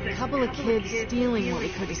 Just a couple of kids stealing what we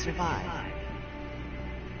could to survive.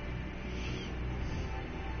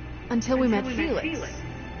 Until we met Felix.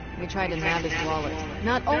 We tried to nab his wallet.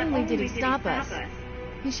 Not only did he stop us,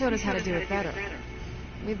 he showed us how to do it better.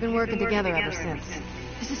 We've been working together ever since.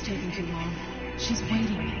 This is taking too long. She's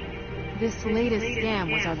waiting. This latest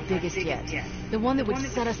scam was our biggest yet. The one that would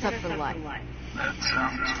set us up for life. That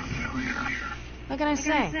sounds familiar. What can I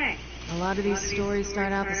say? A lot of these stories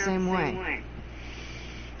start out the same way.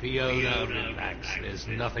 Fiona, relax. There's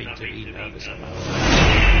nothing to be nervous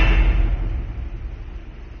about.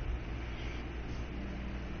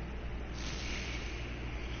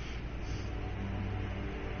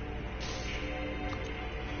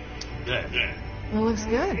 There. Well, looks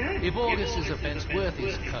good. If August's offense worth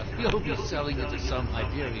his cut, he'll be selling it to some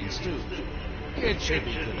Iberian stooge. It should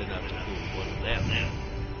be good enough to fool one of them.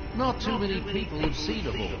 Not too many people have seen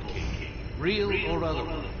a Border King, real or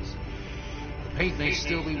otherwise. The paint may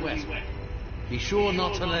still be wet. Be sure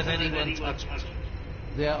not to let anyone touch it.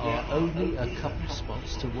 There are only a couple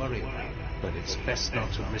spots to worry about, but it's best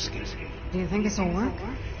not to risk it. Do you think this will work?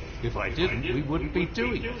 If I didn't, we wouldn't be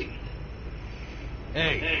doing it.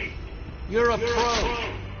 Hey, you're a pro.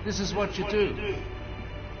 This is what you do.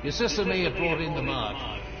 Your sister may have brought in the mark,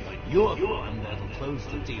 but you're the one that'll close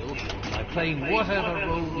the deal by playing whatever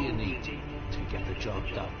role you need to get the job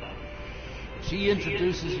done. If she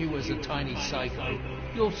introduces you as a tiny psycho,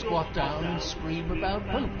 you'll squat down and scream about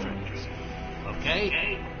poop trains.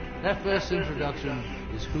 Okay? That first introduction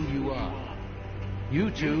is who you are.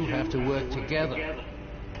 You two have to work together.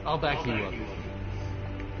 I'll back you up.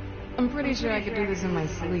 I'm pretty sure I could do this in my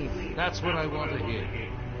sleep. That's what I want to hear.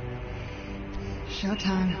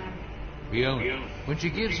 Showtime. Fiona, when she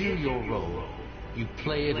gives you your role, you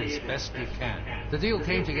play it as best you can. The deal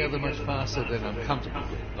came together much faster than I'm comfortable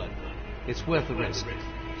with, but it's worth the risk.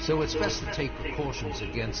 So it's best to take precautions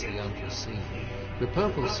against the unforeseen. The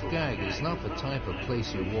Purple Skag is not the type of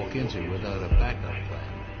place you walk into without a backup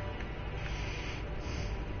plan.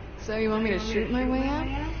 So you want me to shoot my way out?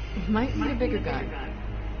 Might need a bigger gun.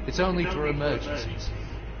 It's only for emergencies.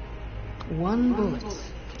 One bullet.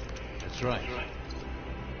 That's right.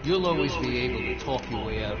 You'll always be able to talk your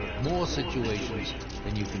way out of more situations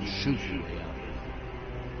than you can shoot your way out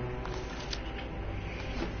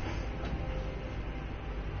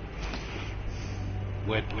of.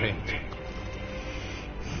 Wet paint.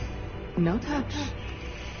 No touch.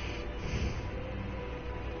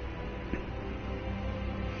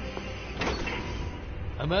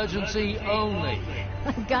 Emergency only.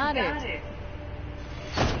 Got it.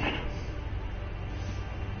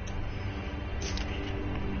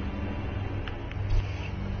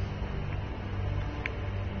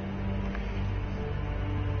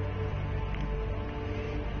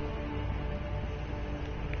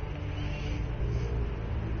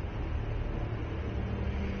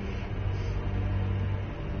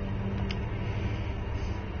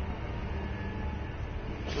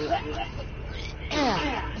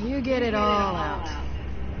 Yeah, you get it all out.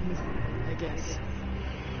 I guess.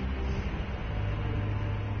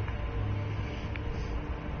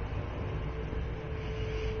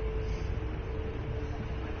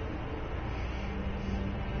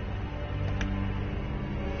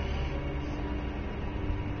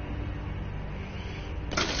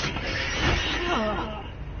 Oh.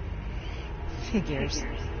 Figures.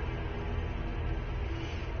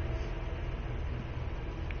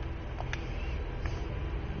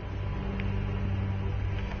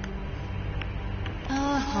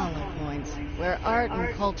 Hollow Points, where art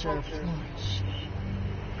and culture flourish.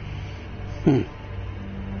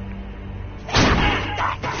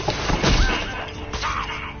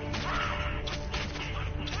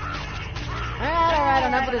 Alright,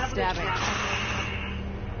 enough of this stabbing.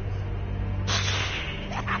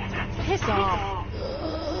 Piss off.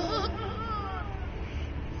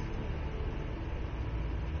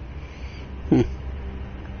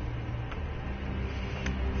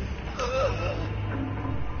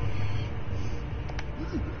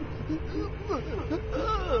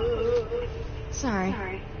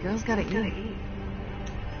 Sorry. Girls gotta eat.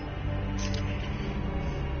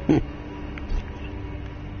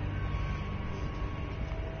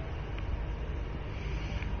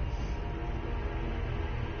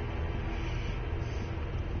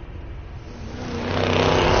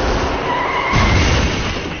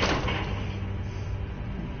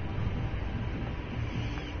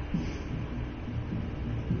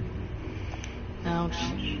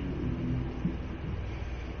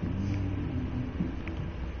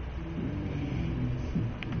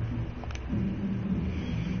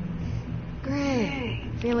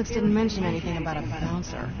 Felix didn't mention anything about a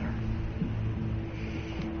bouncer.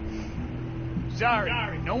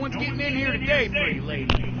 Sorry, no one's getting in here today, pretty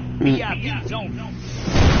lady. VIP's only.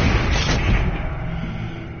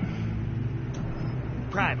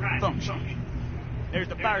 Private function. There's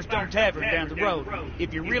the Firestone Tavern down the road.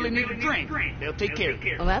 If you really need a drink, they'll take care of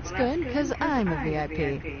you. Well, that's good, because I'm a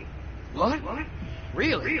VIP. What?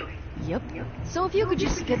 Really? Yep. So if you could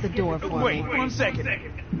just get the door for me. Wait, 1 second.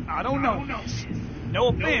 I don't know this. No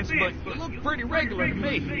offense, but you look pretty regular to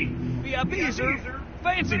me. VIPs are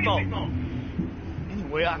fancy folk.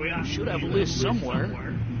 Anyway, I should have a list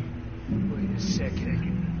somewhere. Wait a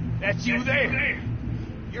second. That's you there.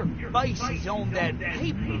 Your face is on that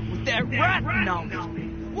paper with that writing on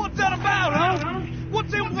it. What's that about, huh?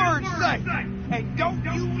 What's them words say? And don't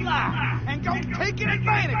you lie. And don't take any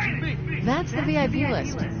advantage of me. That's the VIP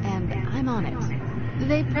list, and I'm on it.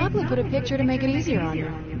 They probably put a picture to make it easier on you.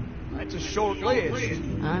 That's a short list.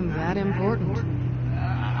 I'm that important.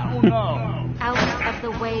 I don't know. Out of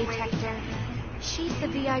the way, Tector. She's the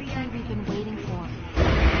VIP we've been waiting for.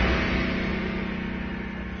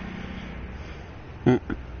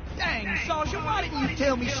 Dang, Sasha, why didn't you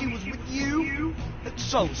tell me she was with you?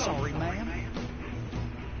 So sorry, ma'am.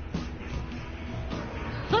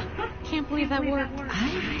 Can't believe that worked. I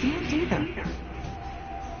can't either.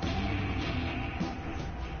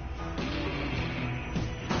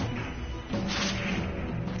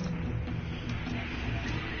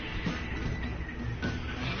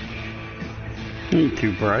 Ain't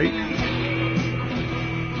too bright.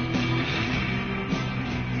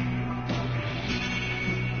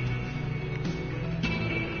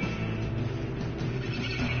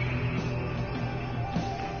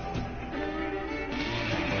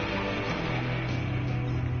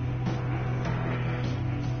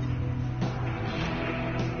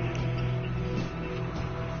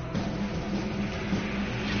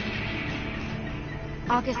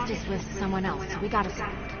 August is with someone else, so we gotta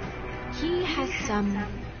stop. He has some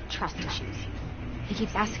trust issues. He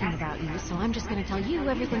keeps asking about you, so I'm just gonna tell you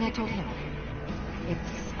everything I told him.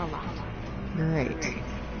 It's a lot. Great.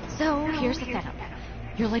 So, here's the setup.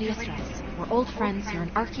 You're Lydia Strauss. We're old friends. You're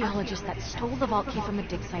an archaeologist that stole the vault key from a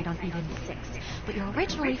dig site on Eden 6. But you're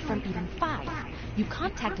originally from Eden 5. You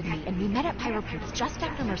contacted me, and we met at Pyroputes just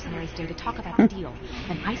after Mercenaries Day to talk about the deal.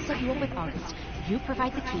 And I set you up with August. You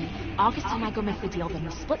provide the key. August and I go make the deal, then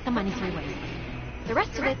we split the money 3 ways. The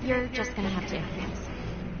rest of it, you're just gonna have to improvise.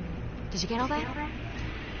 Did you get all that?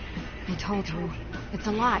 I told you. It's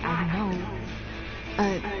a lot, I know.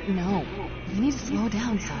 No. You need to slow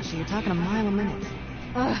down, Sasha. You're talking a mile a minute.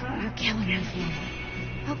 Ugh, you're killing me,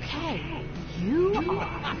 Fiona. Okay, you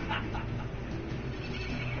are...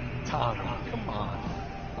 Tommy, come on.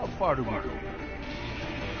 How far do we go?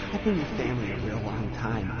 I've been with family a real long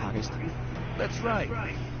time, August. That's right.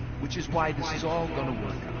 Which is why this is all gonna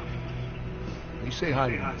work out. You say hi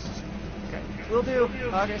to us. Okay. Will do,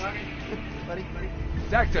 August. Buddy.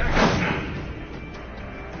 Doctor!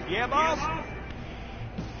 Yeah, boss?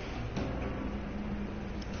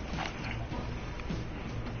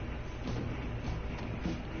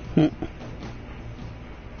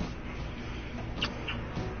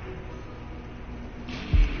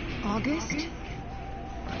 August?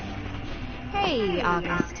 Hey,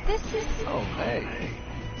 August, this is... Oh, hey.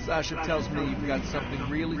 Sasha tells me you've got something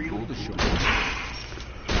really cool to show me.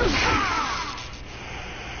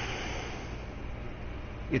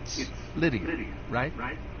 It's Lydia, right?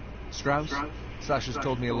 Strauss? Sasha's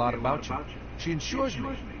told me a lot about you. She assures me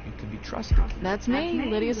you can be trusted. That's me,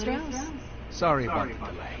 Lydia Strauss. Sorry about the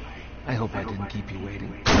delay. I hope I didn't keep you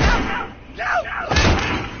waiting.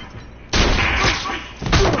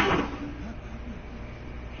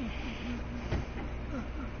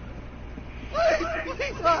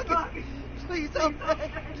 Please, August. Please, don't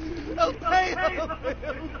pay. Don't pay.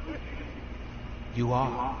 You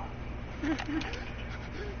are.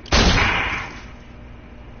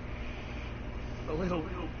 The little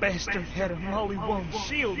bastard had a Molly-Wong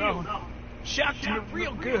shield on. Shocked me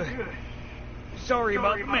real good. Sorry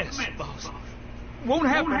about the mess, boss. Won't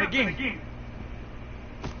happen again.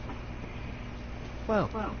 Well,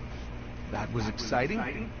 that was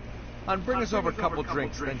exciting. Bring us over a couple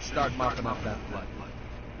drinks, then start mopping up that blood.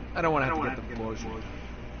 I don't want to have to get the floors wet.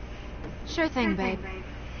 Sure thing, babe.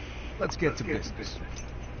 Let's get to business.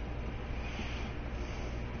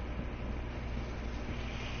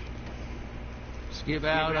 Skip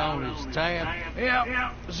out on his tab.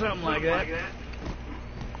 Yeah, something like that.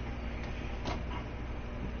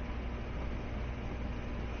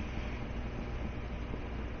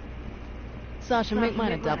 Sasha, make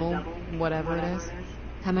mine a double, whatever it is.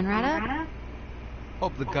 Coming right up.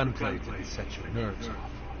 Hope the gunplay didn't set your nerves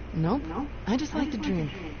off. Nope. I just like to dream.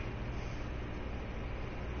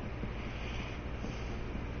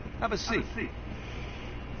 Have a seat.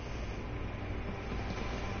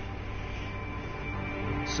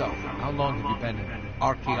 So, how long have you been an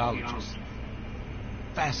archaeologist?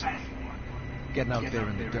 Fascinating. Getting out there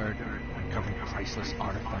in the dirt, uncovering priceless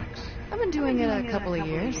artifacts. I've been doing it a couple of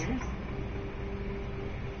years.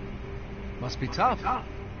 Must be tough.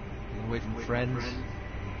 Being away from friends.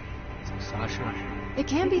 Sasha. It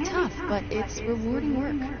can be tough, but it's rewarding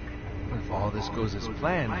work. If all this goes as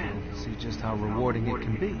planned, we'll see just how rewarding it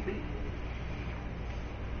can be.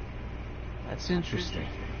 That's interesting.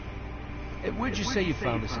 Where'd you say you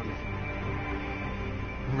found this again?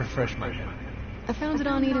 Refresh my memory. I found it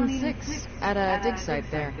on Eden 6, at a dig site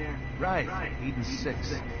there. Right, Eden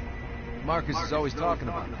 6. Marcus is always talking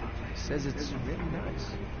about that place. Says it's really nice.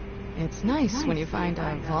 It's nice when you find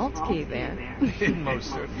a vault key there. It most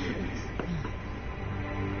certainly is.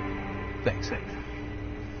 Thanks.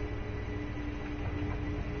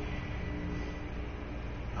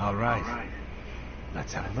 All right.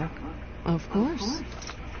 Let's have a look. Of course.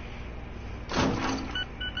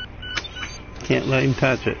 Can't let him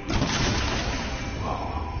touch it.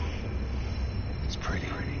 Whoa. It's pretty.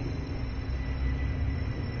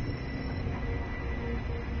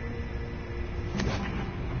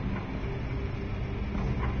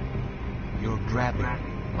 You're grabbing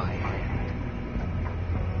my hand.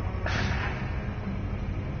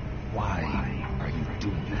 Why are you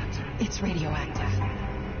doing that? It's radioactive.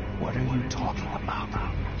 What are you talking about?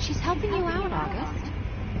 She's helping you out, August.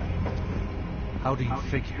 How do you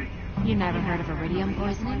figure? You never heard of iridium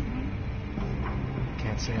poisoning?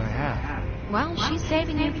 Can't say I have. Well, she's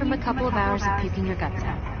saving you from a couple of hours of puking your guts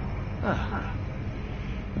out. Ah.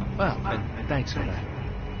 Well, and thanks for that.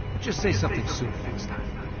 Just say something soon next time.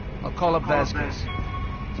 I'll call up Vasquez.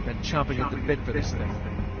 He's been chomping at the bit for this thing.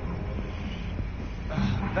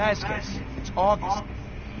 Vasquez, it's August.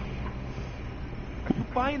 Are you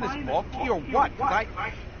buying this vault key or what?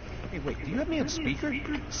 Hey, wait, do you have me on speaker?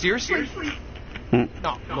 Seriously?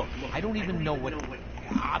 No, look, I don't even know what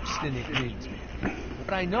obstinate means, man.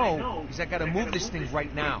 What I know is I gotta move this thing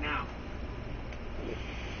right now.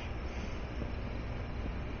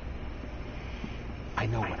 I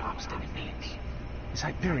know what obstinate means. These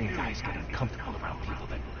Hyperion guys get uncomfortable around people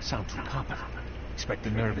that sound too competent. Expect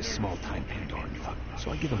a nervous, small-time Pandoran fuck.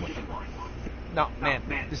 So I give them what they want. No, man,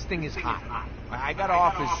 this thing is hot. I got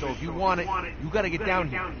office, so if you want it, you gotta get down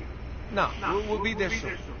here. No, we'll be there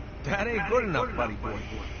soon. That ain't good enough, buddy boy.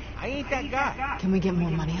 I ain't that guy. Can we get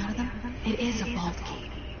more money out of them? It is a vault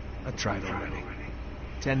key. I tried already.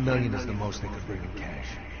 10 million is the most they could bring in cash.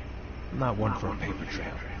 I'm not one for a paper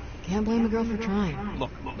trail. Can't blame a girl for trying.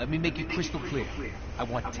 Look, let me make it crystal clear. I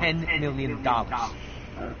want $10 million.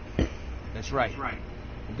 That's right.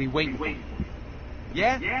 We'll be waiting for you.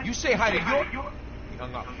 Yeah? You say hi to your... He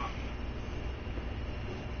hung up.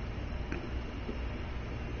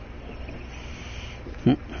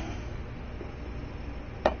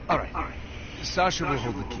 All right. Sasha will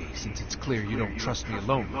hold the key, since it's clear you don't trust me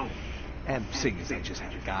alone. And seeing as I just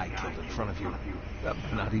had a guy killed in front of you, I'm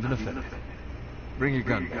not even offended. Bring your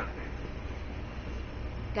gun back.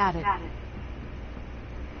 Got it.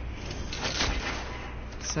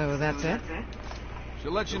 So that's it?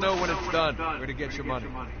 She'll let you know when it's done, where to get your money.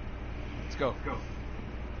 Let's go.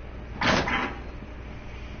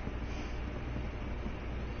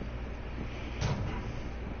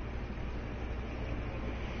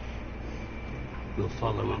 We'll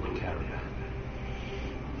follow in the caravan.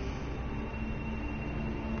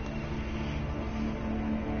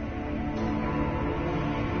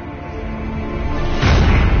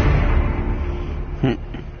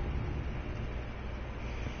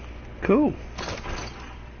 Cool.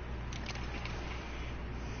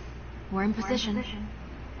 We're in position.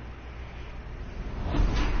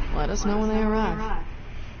 Let us know when they arrive.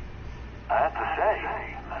 I have to say,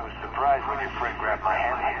 I was surprised when your friend grabbed my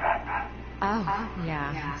hand here. Oh,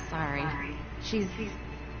 yeah, sorry. She's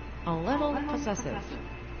a little possessive.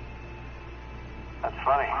 That's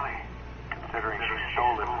funny, considering she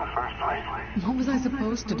stole it in the first place. What was I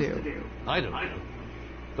supposed to do? I don't know.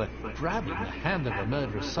 But grabbing the hand of a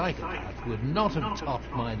murderous psychopath would not have topped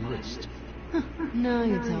my list. Now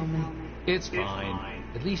you tell me. It's fine.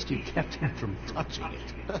 At least you kept him from touching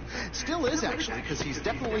it. Still is, actually, because he's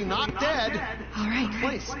definitely not dead. All right,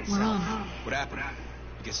 we're on. What happened?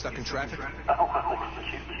 You get stuck in traffic? Oh,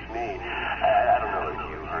 excuse me. I don't know if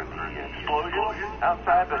you heard the explosion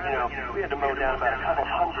outside, but, we had to mow down about a couple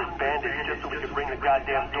hundred bandits just so we could ring the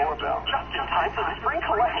goddamn doorbell. Just in time for the spring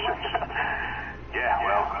collection. Yeah,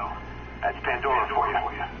 well, That's Pandora for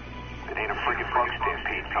you. It ain't a friggin' bug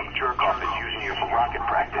stampede. Some jerk-off is using you for rocket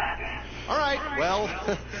practice. All right, well,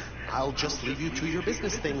 I'll just leave you to your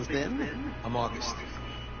business things then. I'm August.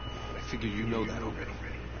 I figure you know that already.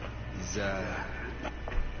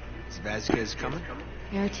 Is Vasquez coming?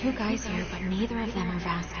 There are 2 guys here, but neither of them are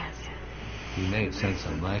Vasquez. He may have sent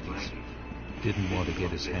some lackeys. Didn't want to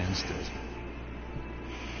get his hands dirty.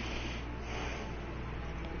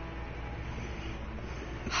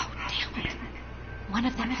 Oh, damn it. One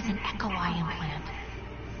of them has an echo eye implant.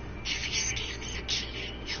 If he scans the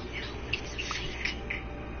key, he'll know it's a fake.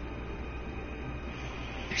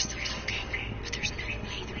 They're still talking, but there's no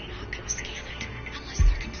way they're not going to scan it, unless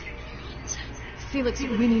they're complete morons. Felix,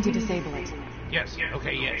 we need to disable it. Yes,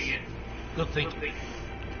 okay, yes. Good thinking.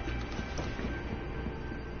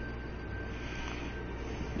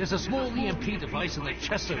 There's a small EMP device in the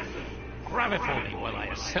chest of it. Grab it for me while I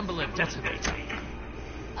assemble a detonator.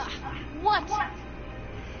 What?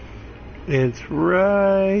 It's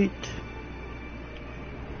right.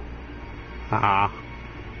 Ah.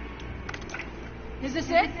 Is this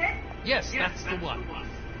it? Yes, that's the one.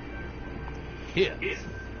 Here.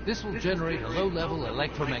 This will generate a low-level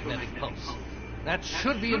electromagnetic pulse. That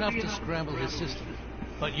should be enough to scramble his system.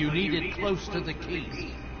 But you need it close to the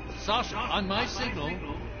key. Sasha, on my signal,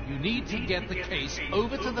 you need to get the case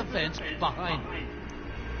over to the vent behind me.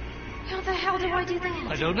 How the hell do I do that?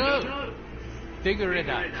 I don't know. Figure it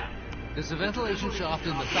out. There's a ventilation shaft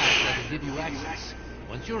in the back that'll give you access.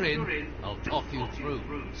 Once you're in, I'll talk you through.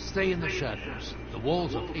 Stay in the shadows. The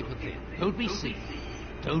walls are paper thin. Don't be seen.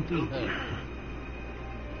 Don't be heard.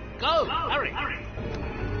 Go! Hurry!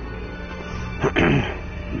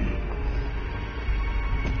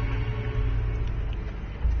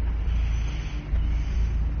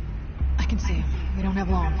 I can see him. We don't have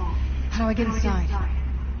long. How do I get inside?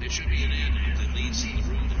 There should be an air that leads to the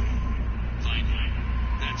room. Find it.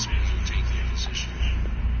 That's where you'll take your position.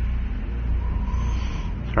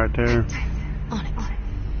 It's right there. On it.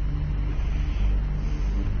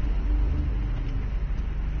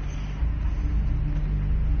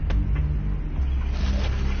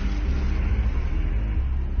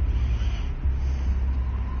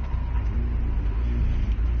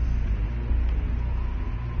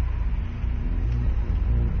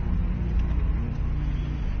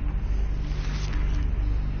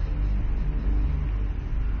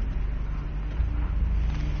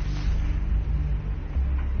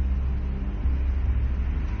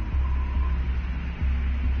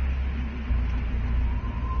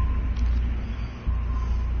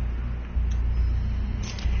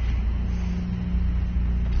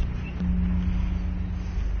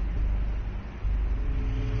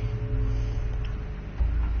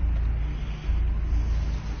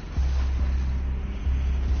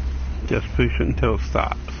 Just push it until it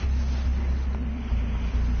stops.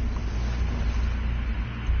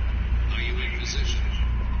 Are you in position?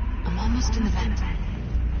 I'm almost in the vent.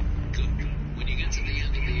 Good. When you get to the end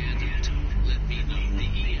of the air duct, let me know. The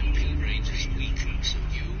EMP range is weak, so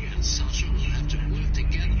you and Sasha will have to work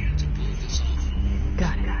together to pull this off.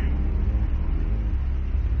 Got it.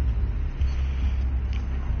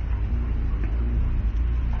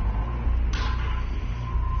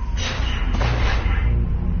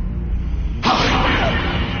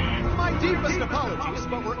 Deepest apologies,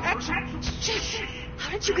 but we're actually... Shit!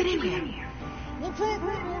 How did you get in here?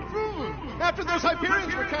 After those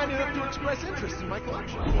Hyperions were kind enough to express interest in my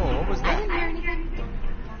collection. Oh, what was I that? didn't hear anything.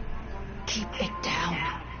 Keep it down.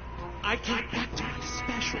 I came back to my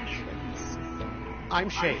special friends. I'm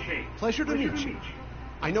Shay. Pleasure to meet you.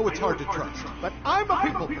 I know it's hard to trust, but I'm a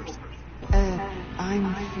people person.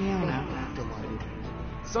 I'm Fiona. Delighted.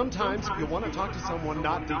 Sometimes you want to talk to someone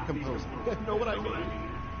not decomposing. Know what I mean?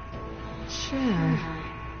 Sure.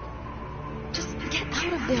 Just get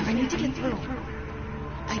out of there. I need to get through.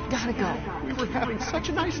 I gotta go. We were having such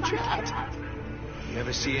a nice chat. You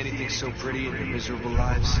ever see anything so pretty in your miserable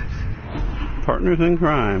lives? Partners in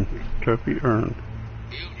crime. Trophy earned.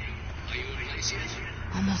 Are you in place yet?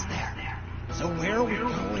 Almost there. So where are we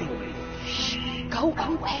going? Shh. Go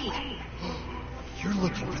away. You're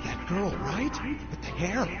looking for that girl, right? With the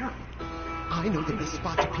hair. I know the best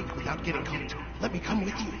spot to peek without getting caught. Let me come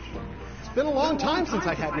with you. It's been a long time since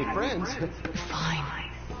I had any friends. Fine.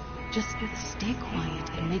 Just stay quiet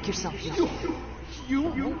and make yourself useful. You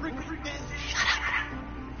won't regret this. Shut up.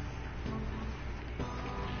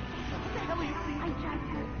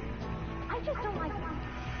 I just don't like them.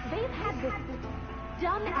 They've had this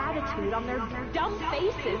dumb attitude on their dumb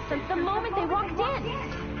faces since the moment they walked in.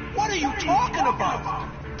 What are you talking about?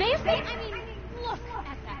 Look at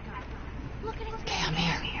that guy. Look at his face. Come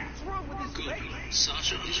here. What's wrong Good.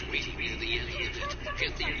 Sasha is waiting near the end of it.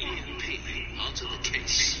 Get the EMP onto the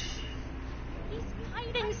case. He's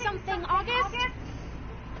hiding something, August!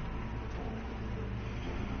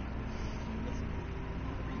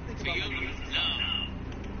 Fiona, now.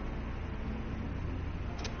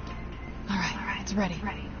 Alright, it's ready.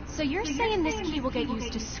 So you're saying this key will get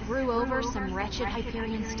used to screw over some wretched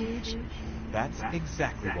Hyperion stooge? That's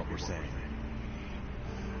exactly what we're saying.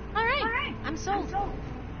 Alright, I'm sold.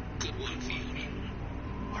 Good work, Fiona.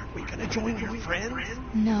 Aren't we gonna join your friends?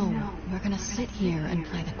 No, we're gonna sit here and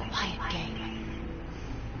play the quiet game.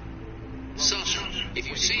 Sasha, if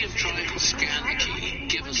you see him trying to scan the key,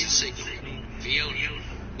 give us a signal. Fiona,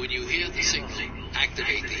 when you hear the signal,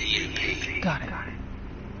 activate the EMP. Got it.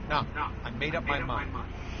 No, I made up my mind.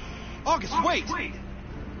 August, wait!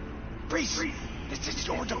 Reese, this is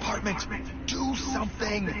your department. Do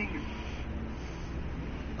something.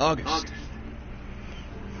 August.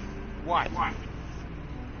 What?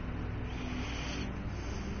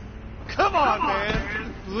 Come on,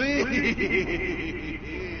 man! Please!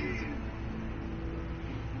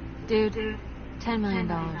 Dude, $10 million.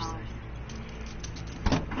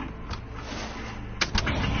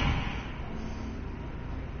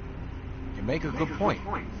 You make a good point.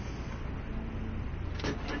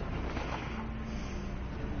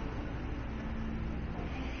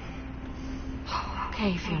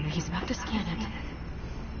 Okay, Fiona, he's about to scan it.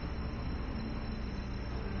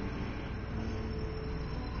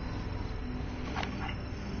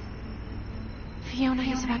 Fiona,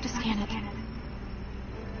 he's about to scan it.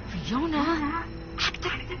 Fiona!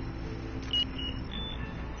 Activate!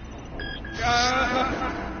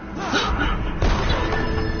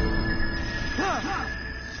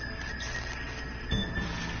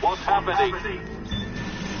 What's happening?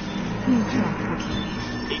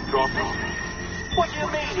 He dropped it. What do you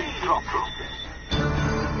mean he dropped it?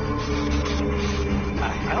 The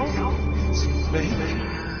hell?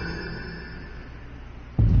 Maybe.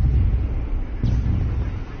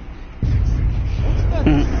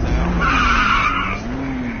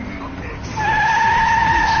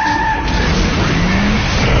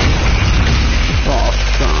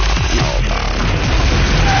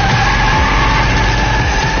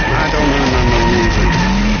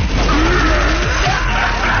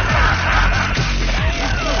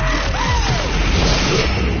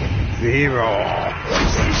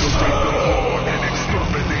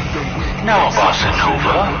 Now, Bossa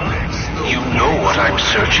Nova, you know what I'm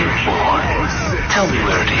searching for. Tell me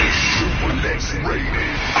where it is.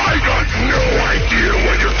 I got no idea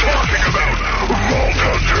what you're talking about, Vault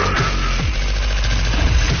Hunter!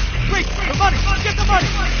 Wait, the money! Get the money!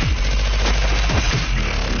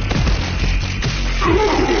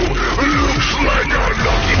 Ooh, looks like a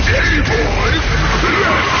lucky day, boys!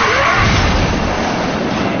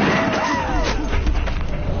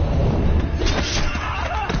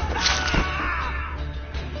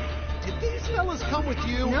 Let's Come with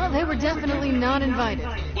you? No, they were definitely not invited.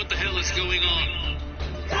 What the hell is going on?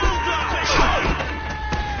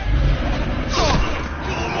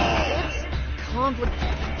 Conflict.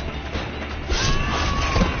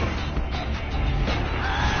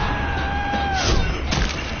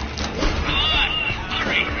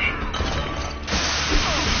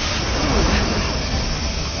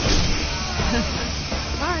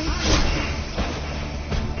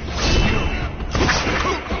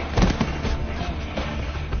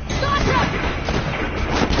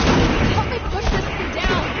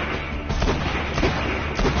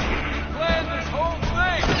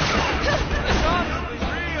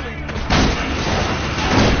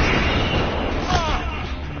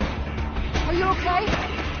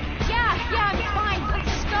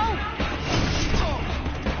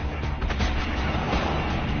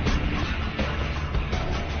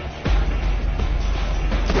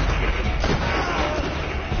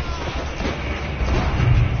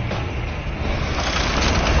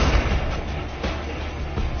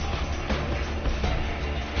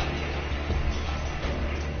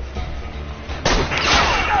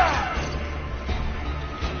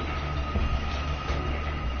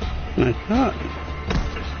 I thought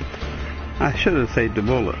I should have saved the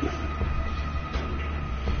bullet.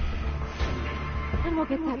 And we'll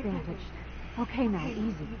get that bandaged. Okay, now,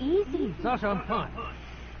 easy. Sasha, I'm fine.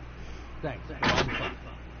 Thanks, but I'm fine.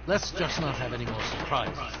 Let's just not have any more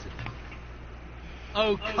surprises.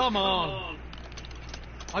 Oh, come on!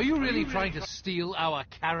 Are you really trying to steal our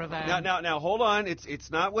caravan? Now, hold on. It's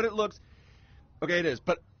not what it looks. Okay, it is,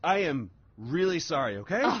 but I am really sorry,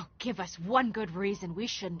 okay? Oh, give us one good reason we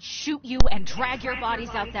shouldn't shoot you and drag your bodies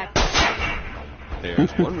out that...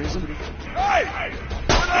 There's one reason. Hey!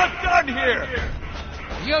 We're not done here!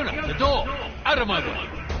 Fiona, the door! Out of my way!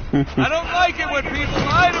 I don't like it when people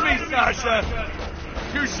lie to me, Sasha!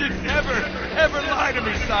 You should never, ever lie to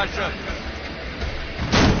me, Sasha!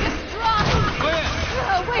 Drop! Where?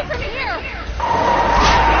 Away from here!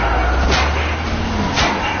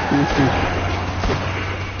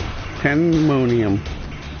 Pandemonium.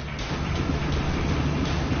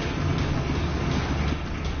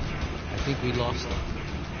 I think we lost them.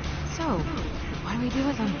 So, what do we do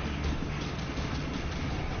with them?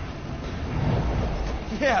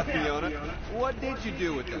 Yeah, Fiona. What did you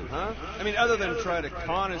do with them, huh? I mean, other than try to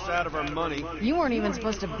con us out of our money. You weren't even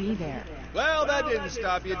supposed to be there. Well, that didn't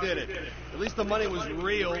stop you, did it? At least the money was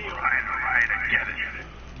real. Right, I get it.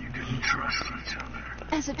 You didn't trust each other.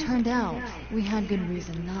 As it turned out, we had good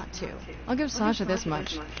reason not to. I'll give Sasha this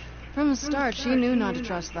much. From the start, she knew not to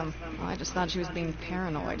trust them. Well, I just thought she was being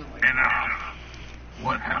paranoid. Enough.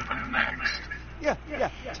 What happened next? Yeah.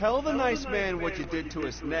 Tell the nice man what you did to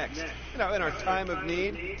us next. You know, in our time of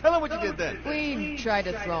need. Tell him what you did then. We tried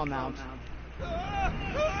to throw him out.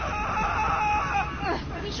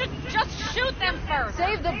 We should just shoot them first.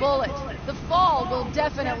 Save the bullet. The fall will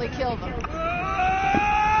definitely kill them.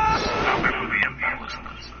 Now there will be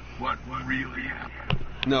embellishments. What really happened?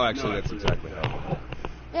 No, actually, that's exactly how it happened.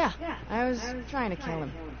 Yeah, I was trying to kill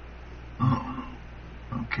him. Oh,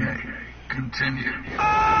 okay. Continue.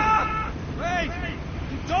 Wait!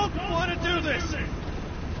 You don't want to do this!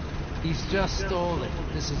 He's just stalling.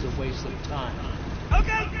 This is a waste of time.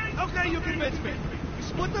 Okay, you convinced me. We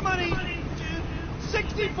split the money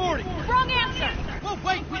 60-40. Wrong answer! Well,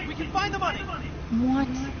 wait, we can find the money. What?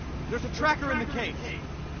 There's a tracker in the cave.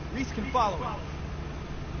 Reese can follow it.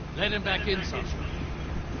 Let him back in, Sasha.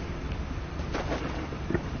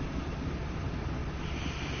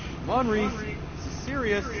 Come on, Reese. This is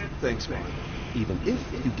serious. Thanks, man. Even if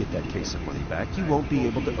you get that case of money back, you won't be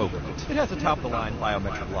able to open it. It has a top-of-the-line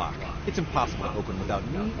biometric lock. It's impossible to open without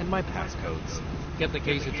me and my passcodes. Get the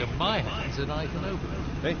case into my hands and I can open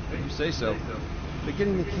it. Hey, you say so. But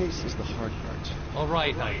getting the case is the hard part. All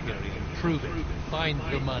right, Hyperion. Prove it. Find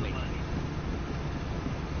the money.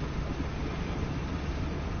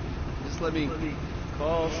 Just let me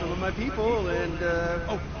call some of my people and,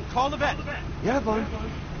 call the vet. Yeah, Vaughn.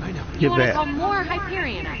 I know. You want to call more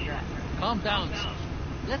Hyperion after us? Calm down, Sasha.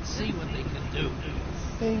 Let's see what they can do.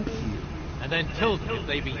 Thank you. And then kill them if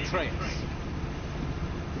they betray us.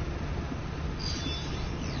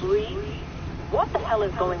 Reese, what the hell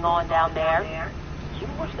is going on down there? You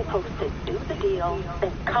were supposed to do the deal,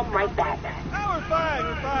 then come right back. Oh,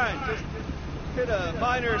 we're fine. Just hit a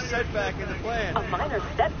minor setback in the plan. A minor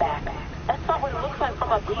setback? That's not what it looks like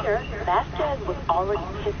from up here. Vasquez was already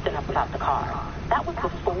pissed enough about the car. That was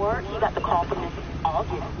before he got the call from this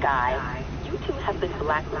August guy. You two have been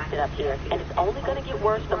blacklisted up here, and it's only going to get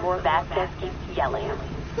worse the more Vasquez keeps yelling.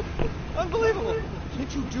 Unbelievable.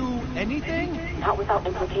 Can't you do anything? Not without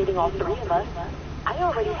implicating all three of us. I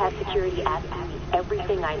already have security asking me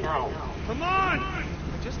everything I know. Come on! I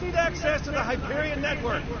just need access to the Hyperion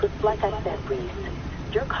network. It's like I said, Reese.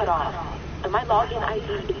 You're cut off. And my login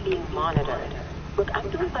ID is being monitored. Look, I'm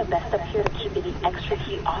doing my best up here to keep any extra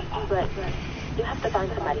heat off you, but you have to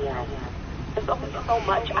find somebody else. There's only so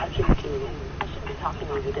much I can do. I shouldn't be talking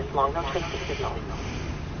to you this long. No trace the signal.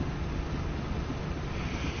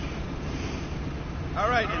 All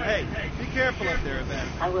right, and hey, be careful up there, Evan.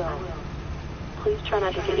 I will. Please try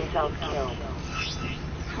not to get yourselves killed.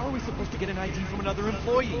 How are we supposed to get an ID from another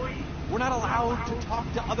employee? We're not allowed to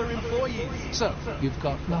talk to other employees. So, you've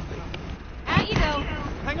got nothing. Out you go.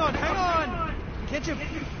 Hang on! Can't you,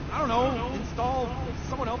 I don't know, install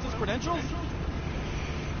someone else's credentials?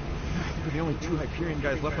 I think we're the only two Hyperion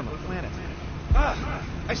guys left on the planet.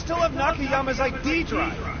 I still have Nakayama's ID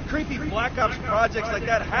drive. Creepy Black Ops projects like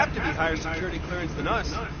that have to be higher security clearance than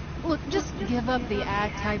us. Look, just give up the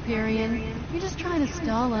act, Hyperion. You're just trying to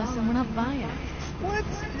stall us, and we're not buying it. What?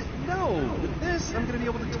 No. With this, I'm going to be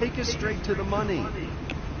able to take us straight to the money.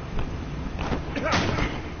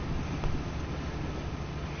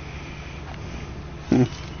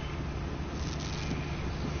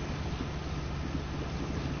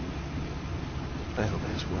 I hope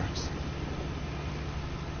this works.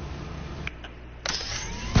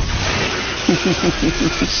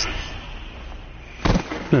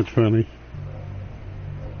 That's funny.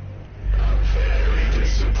 Very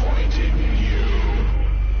disappointed in you.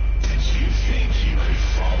 Did you think you could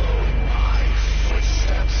follow my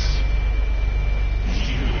footsteps?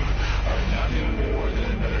 You are nothing more than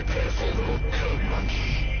another pitiful little code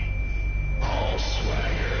monkey. All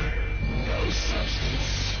swagger, no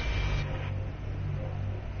substance.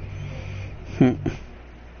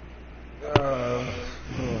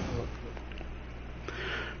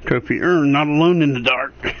 Trophy earned, not alone in the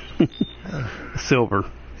dark. Silver.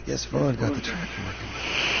 I guess Vaughn got the track working.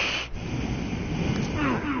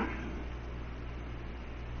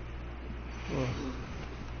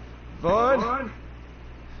 Vaughn?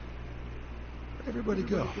 Where'd everybody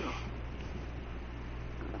go?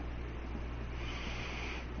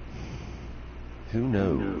 Who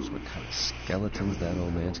knows what kind of skeletons that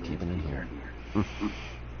old man's keeping in here.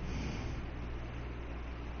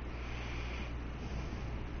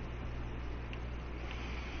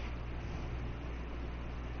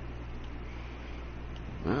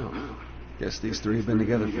 Well, guess these three have been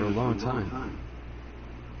together for a long time.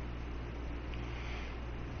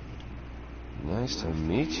 Nice to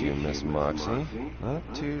meet you, Miss Moxie. Not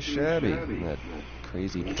too shabby. That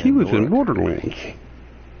crazy He was in Borderlands,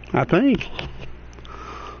 I think,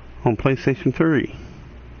 on PlayStation 3.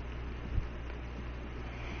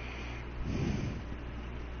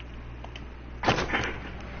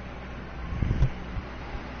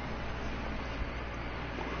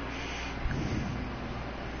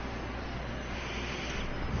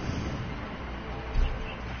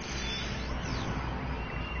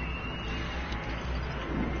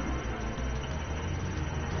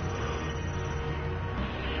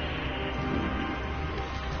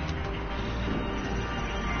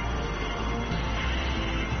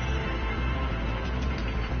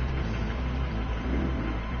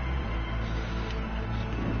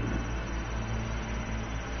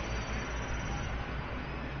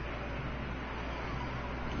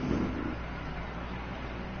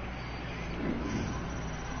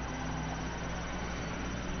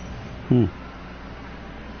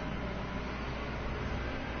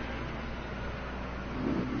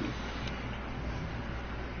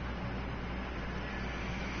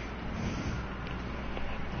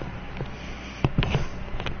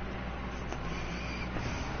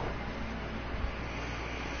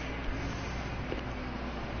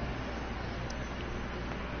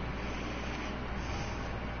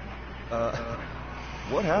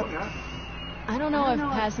 What happened? I don't know if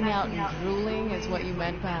passing out and drooling is what you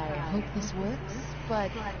meant by "I hope this works,"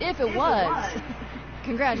 but if it was,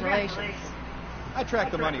 congratulations. I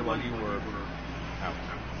tracked the money while you were out.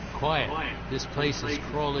 Quiet. This place is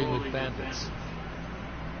crawling with bandits.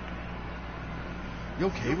 You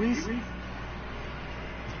okay, Reese? You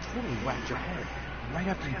totally whacked your head right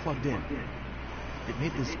after you plugged in. It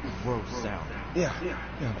made this gross sound. Yeah,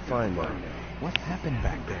 I'm fine now. What happened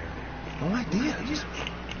back there? No idea. I just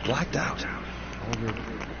blacked out. All your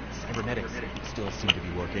cybernetics still seem to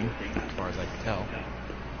be working, as far as I can tell.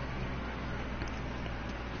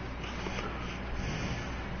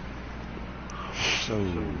 So,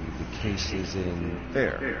 the case is in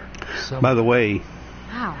there. By the way,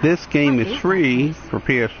 this game is free for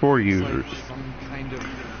PS4 users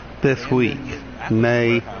this week,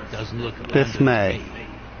 May. This May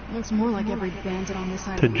Looks more like every bandit on this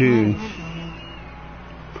side to of the June. planet.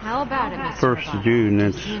 How about it, Mr. 1st of June,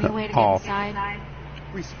 it's off.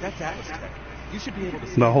 Reese, that's Atlas Tech. You should be able to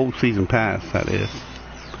see The whole season pass, that is.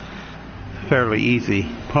 Fairly easy.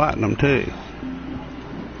 Platinum, too.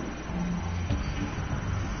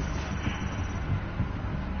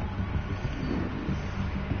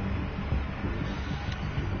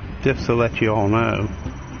 Just to let you all know.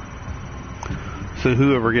 So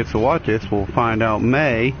whoever gets to watch this will find out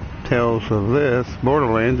May Tales of this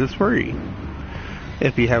Borderlands is free.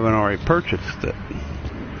 If you haven't already purchased it.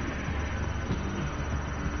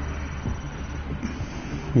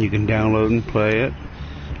 You can download and play it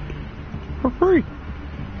for free.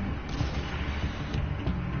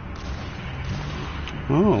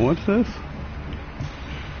 Oh, what's this?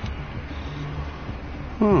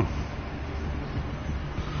 Oh.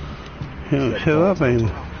 He don't show up anymore.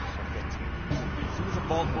 As soon as a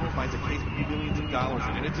vault finds a case with millions of dollars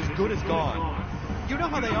in it, it's as good as gone. You know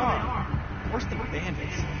how they are. Worse than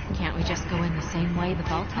bandits. Can't we just go in the same way the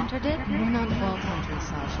Vault Hunter did? We're not Vault Hunters,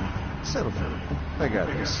 Sasha. Settle down. I got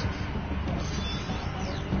this.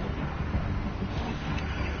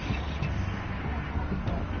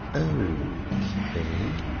 Okay.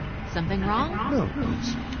 Something wrong? No,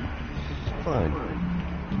 it's fine.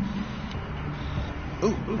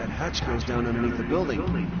 Ooh, that hatch goes down underneath the building,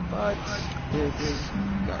 but it's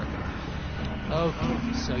dark.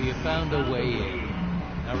 Okay, so you found a way in.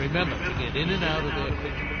 Now remember, to get in and out of there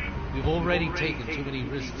quickly. We've already taken too many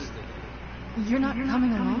risks there. You're not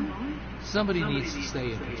coming along? Somebody needs to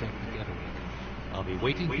stay and protect the getaway. I'll be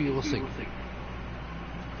waiting for your signal.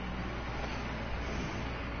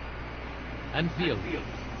 And Fiona,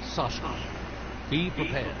 Sasha, be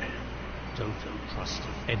prepared. Don't trust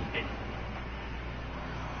anyone.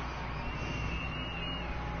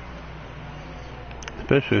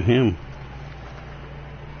 especially him.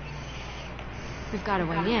 We've got a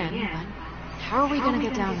way in, but how are we going to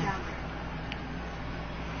get down there?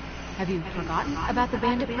 Have you forgotten about the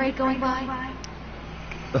bandit parade going by?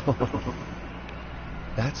 Oh,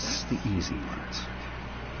 that's the easy part.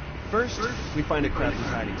 First, we find a crafty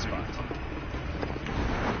hiding spot.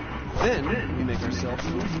 Then, we make ourselves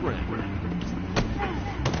to a friend.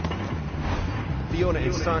 Fiona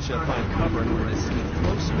and Sasha find cover in order to sneak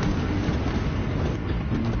closer.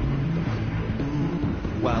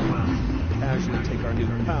 While we casually take our new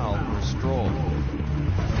pal for a stroll.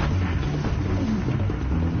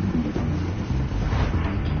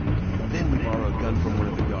 Then we borrow a gun from one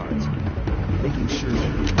of the guards, making sure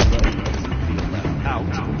that the brother doesn't feel left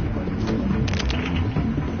out.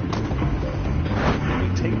 Then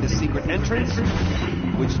we take the secret entrance,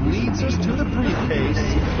 which leads us to the briefcase.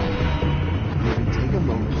 Where we take a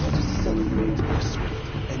moment to celebrate our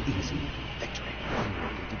swift and easy victory.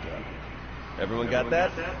 Good to go. Everyone got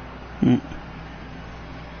that?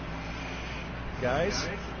 Guys?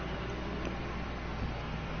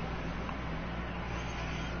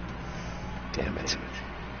 Damn it.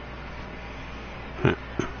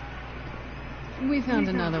 We found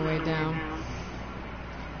another way down.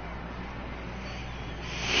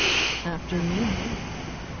 After me.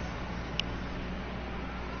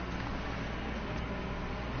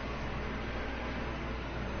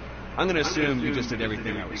 I'm gonna assume you just did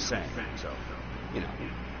everything I was saying, so, you know,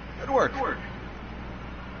 good work.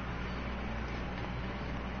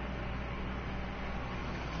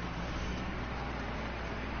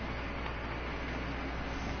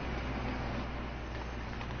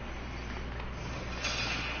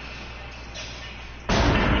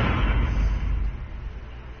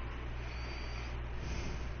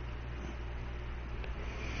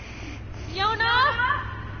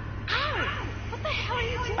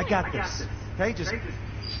 I got this. Okay, just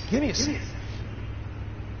give me a second.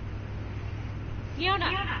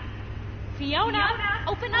 Fiona! Fiona!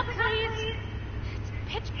 Open up, please! It's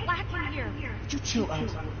pitch black in here. Would you chill out?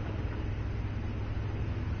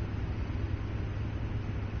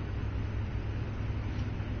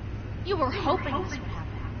 You were hoping this would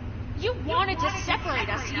happen. You wanted to separate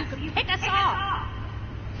us so you could pick us off.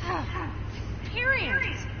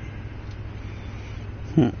 Period.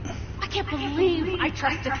 I can't believe I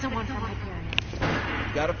trusted someone from Hyperion.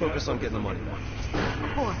 You gotta focus on getting the money back.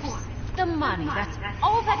 Of course. The money. That's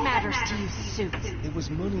all that matters to you, Suit. It was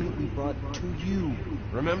money we brought to you.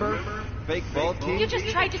 Remember? Fake vault key? You just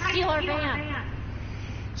tried to steal our van.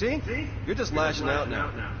 See? You're just lashing out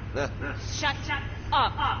now. Shut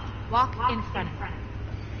up. Walk in front of me.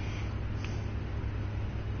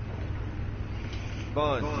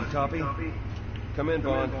 Vaughn, you copy? Come in,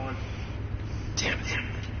 Vaughn. Damn it.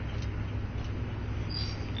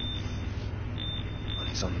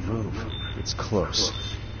 Money's on the move. It's close.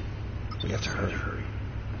 We have to hurry.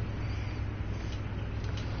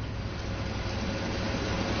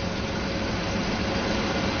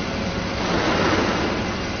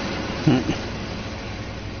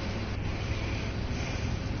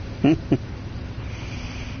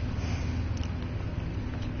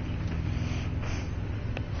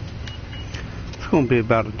 It's going to be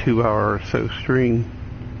about a 2-hour or so stream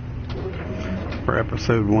for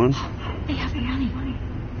episode 1. They have the money.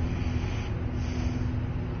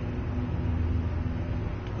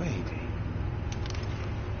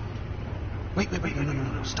 Wait,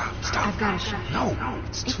 no, stop. I've got a shot. No,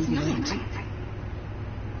 it's too late.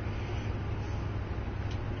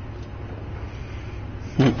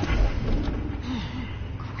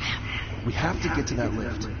 Crap. We have to get to that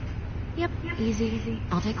lift. Yep, easy.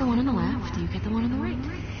 I'll take the one on the left, you get the one on the right.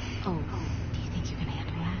 Oh, do you think you can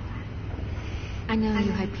handle that? I know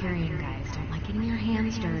you Hyperion guys don't like getting your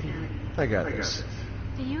hands dirty. I got this.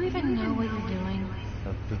 Do you even know what you're doing?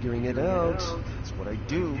 I'm figuring it out. That's what I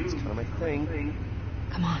do. It's kind of my thing.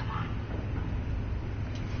 Come on.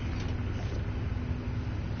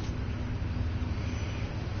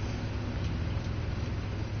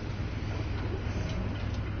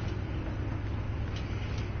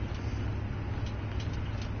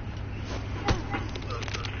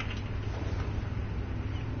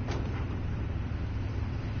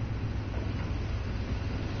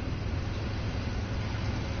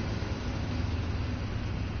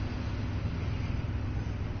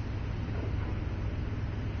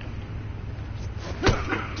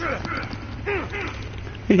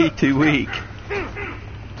 He's too weak.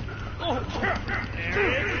 Oh,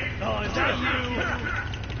 is that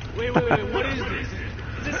you? Wait, what is this? Is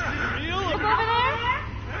this real? Look over there.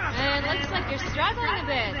 It looks like you're struggling a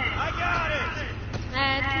bit. I got it!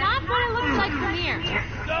 It's not what it looks like from here.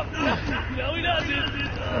 No, he doesn't. He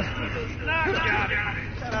does not got it.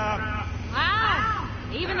 Shut up. Wow.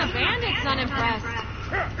 Even the bandit's unimpressed.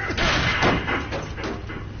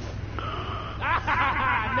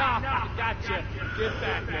 No, gotcha. Get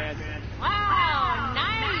back, man. Wow,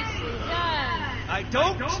 nicely done. I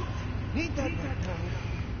don't need that right now.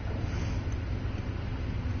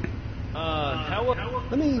 How?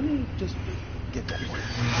 Let me just get that one.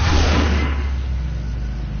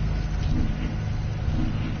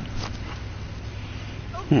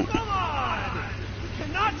 Oh, come on! You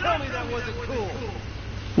cannot tell me that wasn't cool.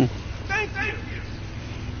 Thank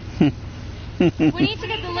you. We need to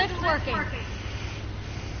get the lift working.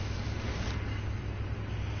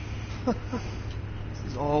 This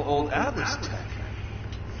is all old Atlas tech.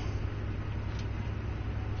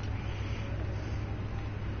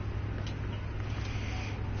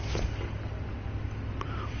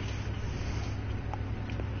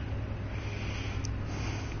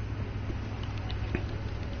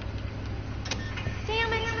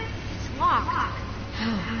 Damn it. It's locked.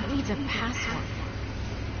 It needs a password.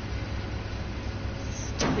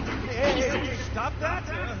 Stupid piece of... Hey, stop that!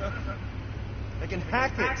 I can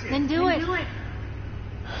hack it. Then do it.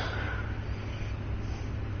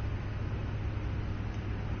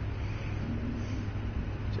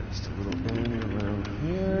 Just a little thing around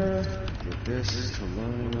here. Get this to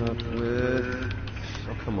line up with...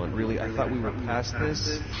 Oh, come on, really? I thought we were past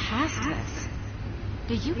this? Past this?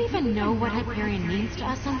 Do you even know what Hyperion means to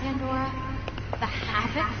us on Pandora? The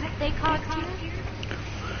havoc they caused here?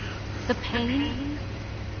 The pain?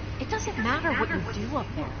 It doesn't matter what you do up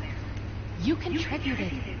there. You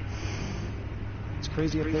contributed. It's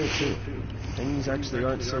crazy up there, too. Things actually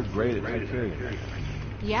aren't so great at Hyperion.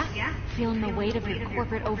 Yeah? Feeling the weight of your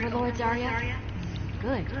corporate overlords, are ya?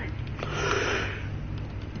 Good.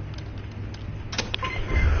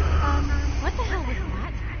 What the hell was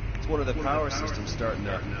that? It's one of the power systems starting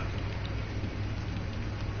up.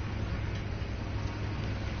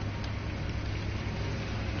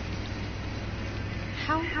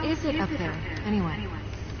 How is it up there, anyway?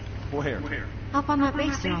 Where? Up on that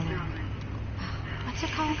base you're all in. What's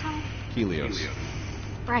it called? Helios.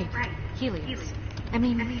 Right, Helios. I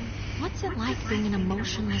mean, what's it like being an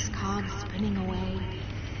emotionless cog spinning away,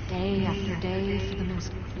 day after day, for the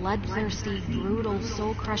most bloodthirsty, brutal,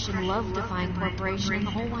 soul-crushing, love-defying corporation in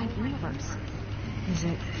the whole wide universe? Is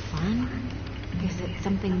it fun? Is it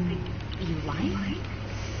something you like?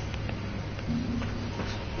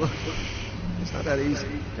 Look, it's not that easy,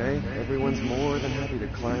 okay? Everyone's more than happy to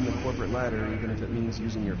climb the corporate ladder, even if it means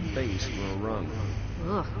using your face for a rung.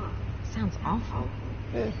 Ugh, sounds awful.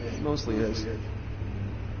 It mostly is.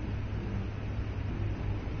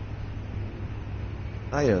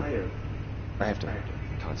 I have to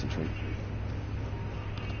concentrate.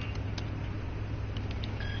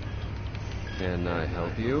 Can I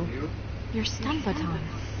help you? Your stun baton.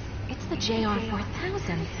 It's the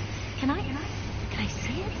JR-4000. Can I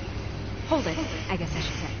see it? Hold it, I guess I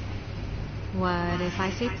should say. What if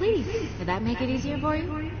I say please? Would that make it easier for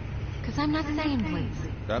you? Because I'm not saying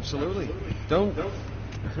please. Absolutely. Don't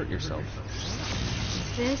hurt yourself.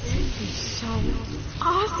 This is so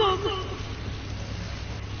awesome!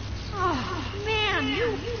 Oh, man,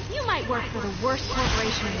 you might work for the worst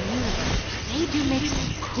corporation in the universe. They do make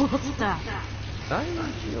some cool stuff. I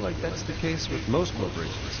feel like that's the case with most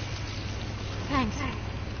corporations. Thanks.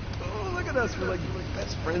 Oh, look at us. We're like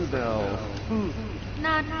best friends now.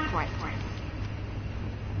 Not quite.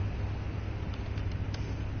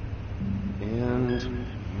 And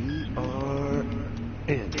we are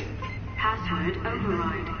in. Password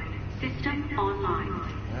override. System online.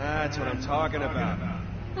 That's what I'm talking about.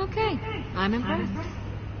 Okay, I'm impressed.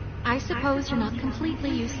 I suppose you're not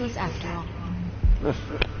completely useless after all.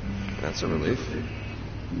 That's a relief.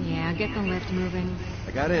 Yeah, get the lift moving.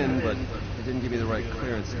 I got in, but it didn't give me the right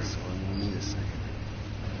clearances, so I'm gonna need a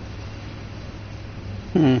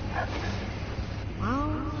second. Well,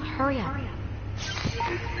 hurry up.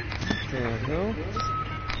 The hell?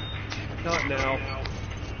 Not now.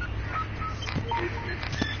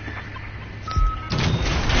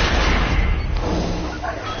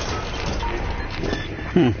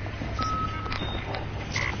 You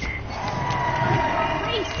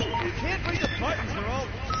can't read the buttons, they're all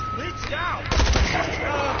glitched out.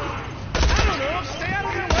 I don't know, stay out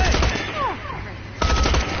of their way.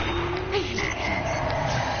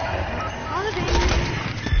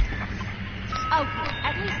 Oh,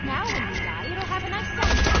 at least now when you die, it'll have a nice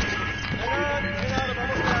sound. I've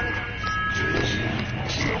almost got it.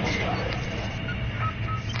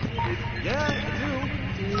 Yeah, I do.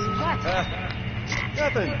 Do what?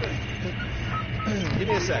 Nothing. Give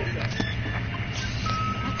me a sec.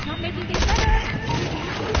 What's It's not making things better.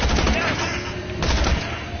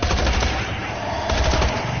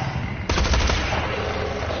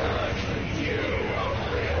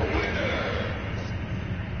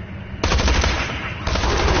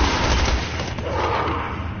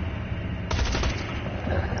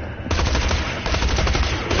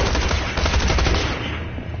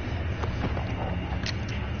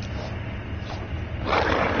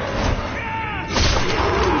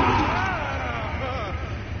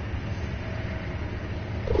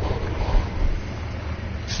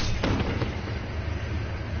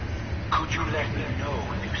 Could you let me know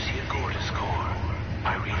if you see a Gorda score?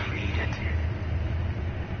 I really need it.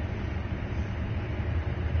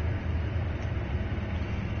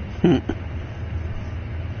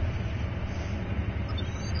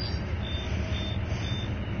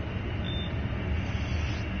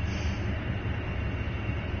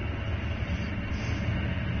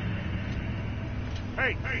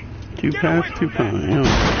 Hey! 2 past 2 pounds.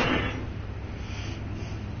 Yeah.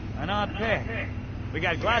 An odd pair. We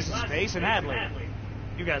got Glasses Face and Hadley.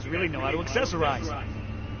 You guys really know how to accessorize.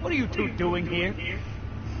 What are you two doing here?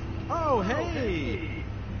 Oh, hey!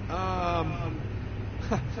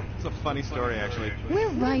 It's a funny story, actually. We're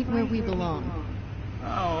right where we belong.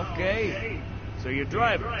 Oh, okay. So you're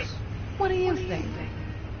drivers. What do you think?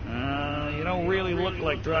 You don't really look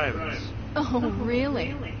like drivers. Oh,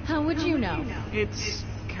 really? How would you know? It's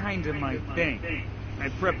kind of my thing. I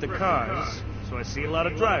prep the cars, so I see a lot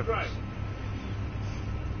of drivers.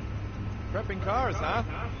 Prepping cars, huh?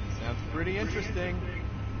 Sounds pretty interesting.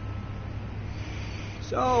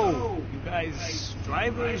 So, you guys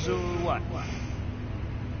drivers or what?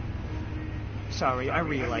 Sorry, I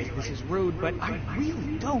realize this is rude, but I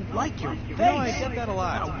really don't like your face. No, I get that a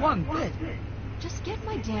lot. Not one bit. Just get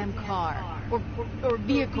my damn car. Or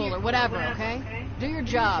vehicle or whatever, okay? Do your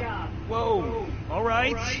job. Whoa,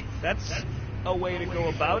 alright. That's a way to go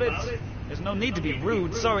about it. There's no need to be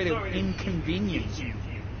rude. Sorry to inconvenience you.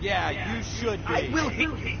 Yeah, you should be. I will hit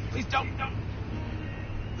you. Please don't.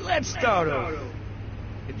 Let's start over.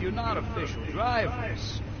 If you're not official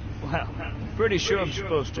drivers, well, pretty sure I'm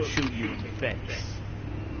supposed to shoot you in the face.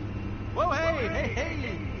 Whoa,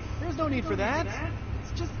 hey! There's no need for that.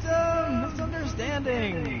 It's just a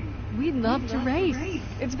misunderstanding. We'd love to race.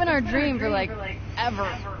 It's been our dream for,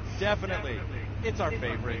 ever. Definitely. It's our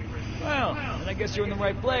favorite. Well, then I guess you're in the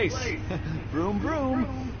right place. Vroom,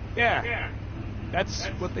 vroom. Yeah. That's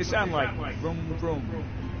what they sound like. Vroom, vroom.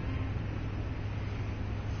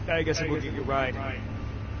 I guess I will get you a ride.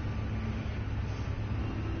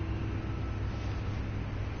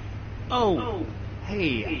 Oh,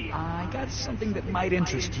 hey, I got something that might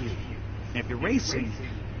interest you. If you're racing,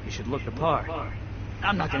 you should look the part.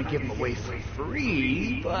 I'm not going to give them away for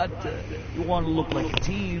free, but you want to look like a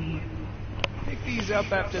team. Pick these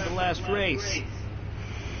up after the last race.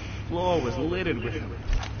 The floor was littered with them.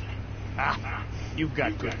 Ah, you've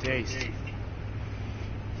got good taste.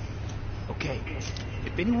 Okay,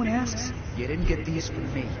 if anyone asks, you didn't get these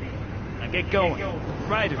from me. Now get going.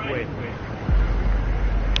 Ride it with.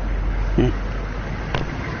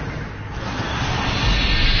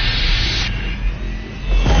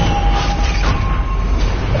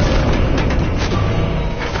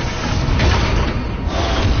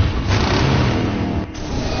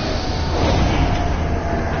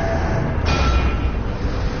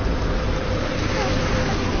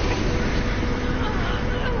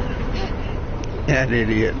 That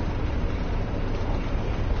idiot.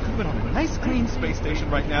 We're on a nice clean space station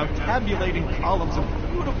right now, tabulating columns of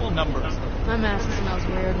beautiful numbers. My mask smells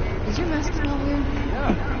weird. Does your mask smell weird?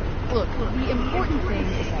 Yeah. Look, the important thing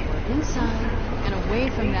is that we're inside and away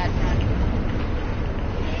from that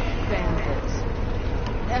bandits.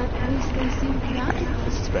 At least they seem preoccupied.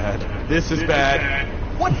 This is bad. This is bad.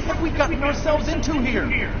 What have we gotten ourselves into here?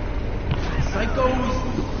 Psychos?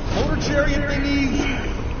 Motor chariot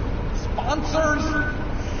thingies? Sponsors?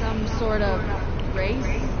 Some sort of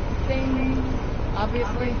race thing,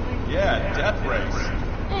 obviously. Yeah, death race.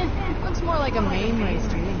 Looks more like a main race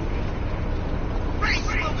to me. Race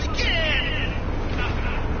will begin!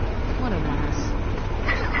 What a mess.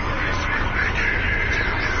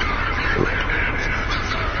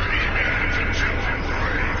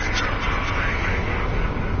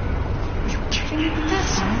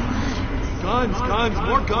 Guns,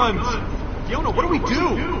 more guns. Fiona, what do we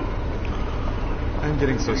do? I'm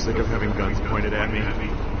getting so sick of having guns pointed at me.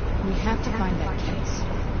 We have to find that case.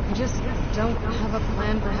 We just don't have a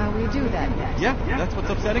plan for how we do that yet. Yeah, that's what's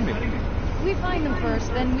upsetting me. If we find them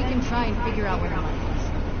first, then we can try and figure out where the money is.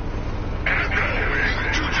 And going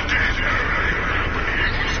to today's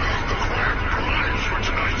happenings of the grand prize for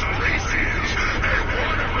tonight's race is, and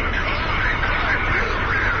whatever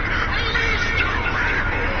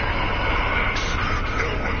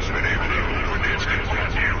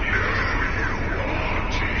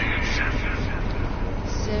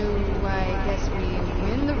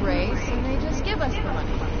give us the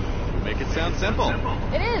money. You make it sound simple.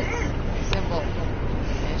 It is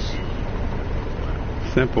simple-ish.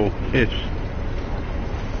 Simple-ish.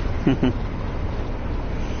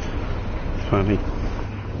 It's funny.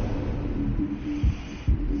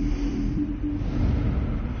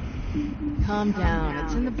 Calm down.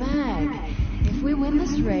 It's in the bag. If we win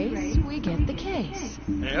this race, we get the case.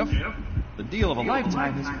 If? The deal of a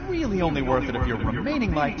lifetime is really only worth it if your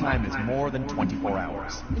remaining lifetime is more than 24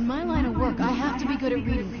 hours. In my line of work, I have to be good at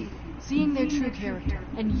reading people, seeing their true character.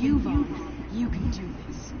 And you, Vaughn, you can do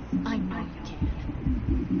this. I know you can.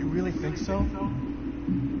 You really think so?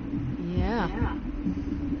 Yeah.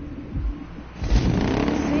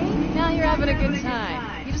 See? Now you're having a good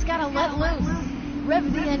time. You just gotta let loose.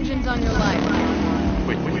 Rev the engines on your life.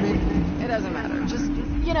 Wait. It doesn't matter. Just,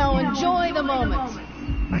 enjoy the moment.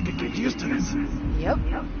 I could get used to this. Yep.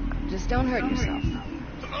 Just don't hurt yourself.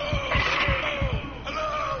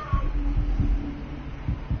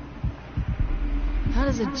 How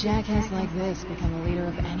does a jackass like this become a leader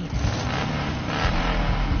of anything?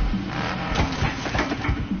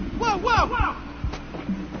 Whoa!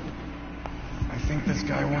 I think this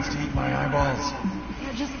guy wants to eat my eyeballs.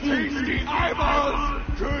 They're just Tasty eyeballs!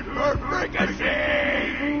 Good for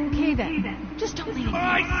fricassee! Okay then. Just don't leave.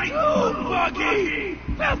 My soul, Buggy!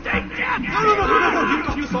 We'll take death! No! You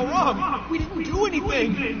got us all wrong! We didn't do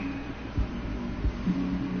anything!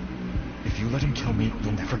 If you let him kill me,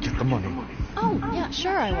 you'll never get the money. Oh, yeah,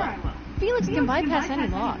 sure I will. Felix can bypass any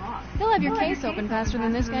law. He'll have your case open faster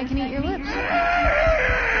than this guy can eat your lips.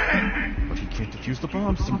 But he can't defuse the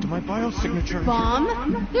bomb synced to my biosignature.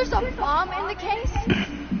 Bomb? There's a bomb in the case?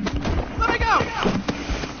 Let me go!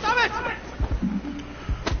 Stop it!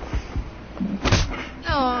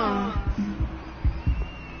 Oh.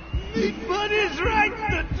 The buddy's right,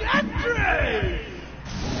 the death train!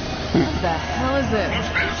 What the hell is this?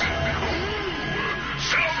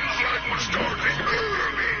 Sounds like we're starting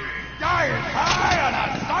early. Dying high on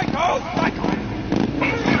a psycho!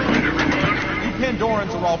 You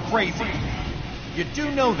Pandorans are all crazy. You do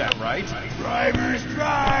know that, right? Drivers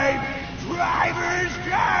drive! Drivers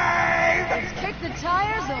drive! Let's kick the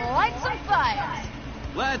tires and light some fires.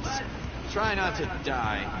 Let's try not to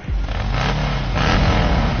die.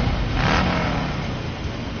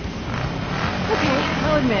 Okay,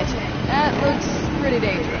 I'll admit, that looks pretty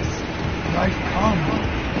dangerous. Life come.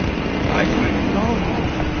 Life go.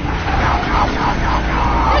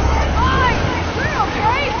 This is fine! We're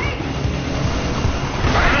okay!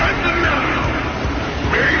 And now,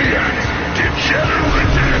 maniacs,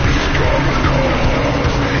 degenerates, and strong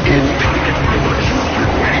dogs. It's time for what you've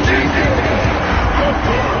been waiting for. The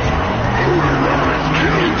first motorized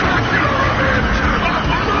kill tacular event of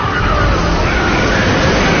murder!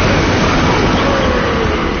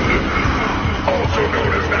 Also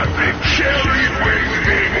known as that big cherry waste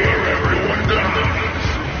thing where everyone dies.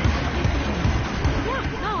 Yeah,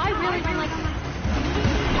 no, I really like it.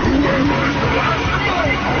 Whoever's the last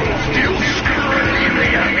still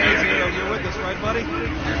screaming at me. You're with us, right, buddy? To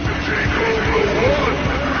take over the one,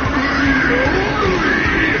 the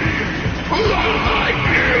only,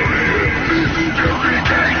 Liberian mystery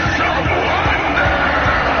case of wonder.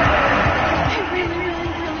 I really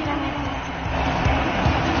don't like it.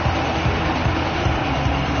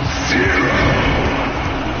 Zero.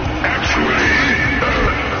 Actually,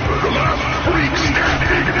 the last freak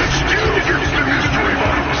standing still gets the mystery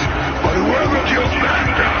box. But whoever kills that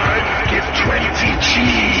guy gets 20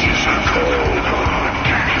 G's cold hard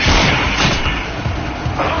cash.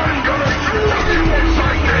 I'm gonna drill you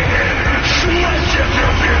upside the head, sledge you to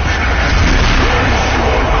bits, and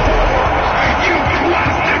transform you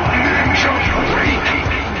plastic ninja freak.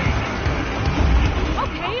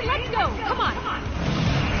 Okay, let's go. Come on.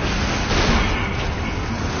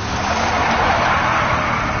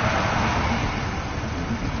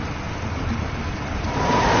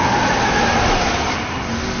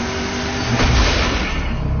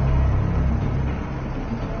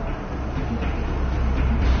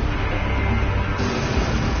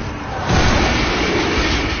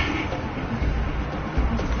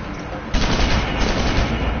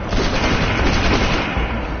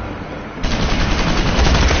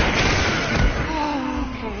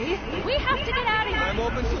 Okay, we have to get out of here. I'm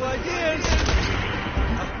open to ideas.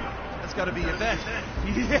 That's gotta be Yvette.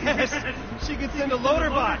 Yes! She can send a loader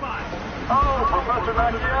bot. Oh, Professor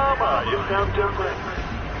Nakayama, you sound different.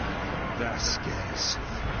 Vasquez.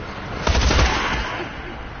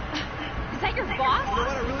 Is that your boss? You know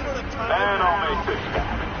what? I really don't have time. Man, I'll make this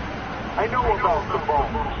happen. I know about the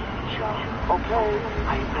bones, okay?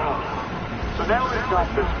 I know. So now we've got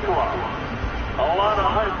this plug. A lot of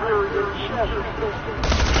Hyperion cheddar.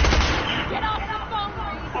 Get off the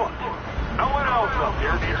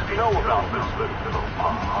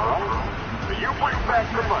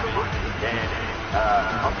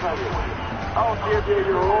I'll tell you what. I'll give you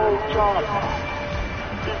your old job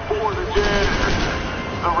before the janitor.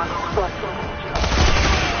 The respectable job.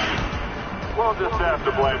 We'll just have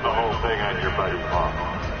to blame the whole thing on your buddy Paul.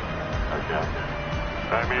 Okay?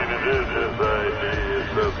 I mean, it is his ID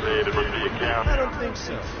associated with the account. I don't think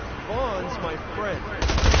so. Vaughn's my friend.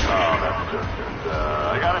 Oh, that's just it.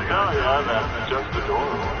 I gotta tell you, that's just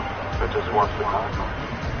adorable. It just wants to talk.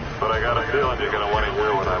 But I got a feeling you're gonna want to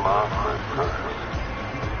hear what I'm offering first.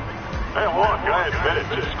 Hey, look, I admit it,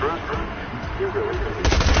 just screws me. You really do.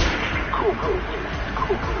 Cool.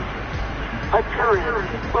 I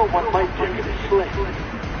will want my dick in his sling.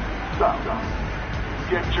 So,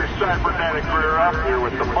 get your cybernetic rear up here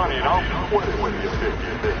with the money and I'll split it with you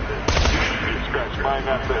 50-50. You scratch my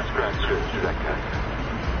nuts, I scratch yours, that kind of.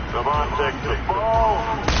 Savant takes the ball,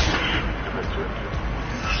 and that's it.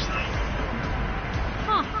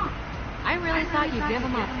 Huh. I really thought you'd give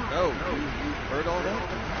him up. Oh, you heard all that?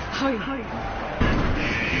 Oh, yeah.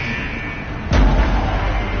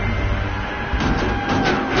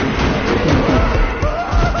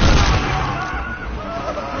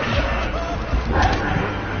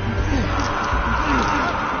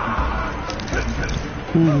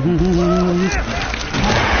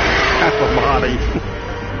 That's a body.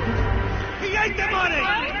 He ate the money!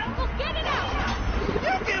 Well, get it out!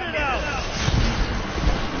 You get it out!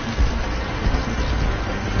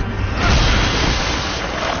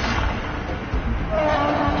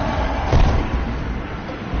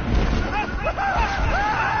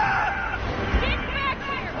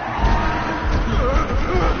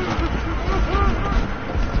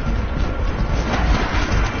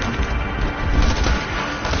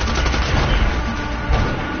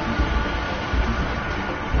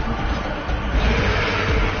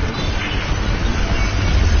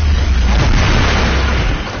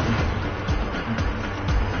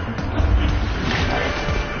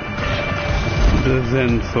 The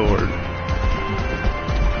Zen sword.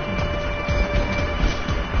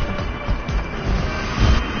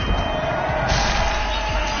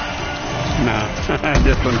 No,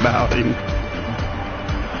 just about him.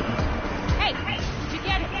 Hey, did you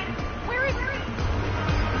get it? Where is it?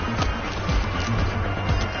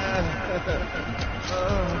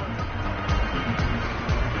 Oh,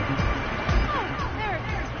 there it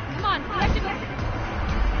is. Come on, we have to go.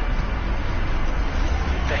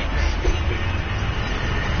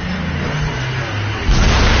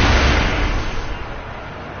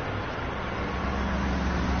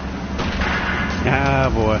 Ah,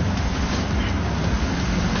 boy.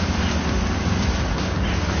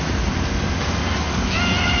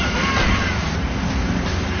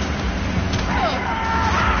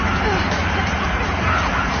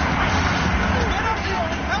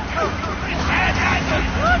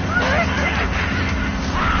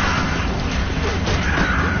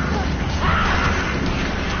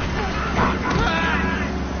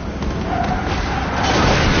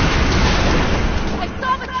 I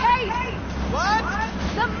saw the case! What?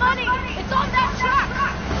 The money! It's on that truck!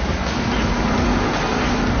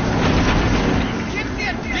 Get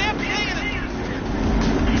that damn thing in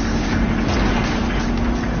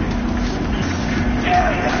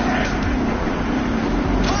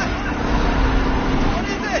What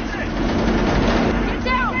is it? Get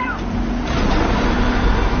down!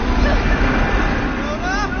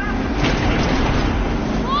 Fiona?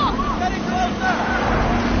 Getting closer!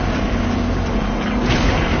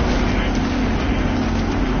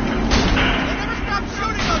 They never stop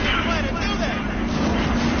shooting on this planet, do they?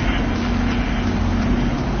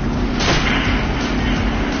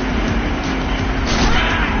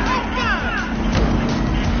 Oh, God!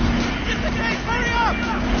 Get the case, hurry up!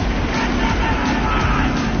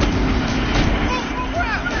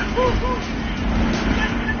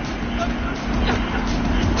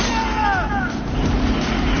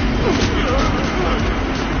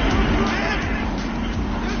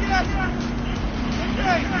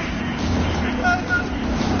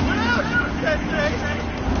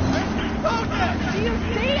 Oh, crap! Do you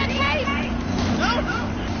see a case?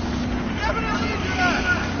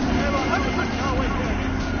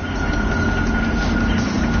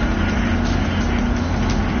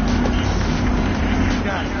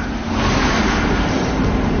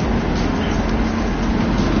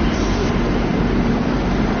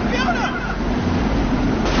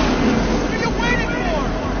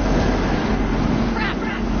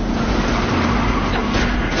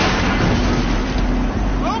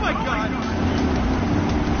 Oh my God!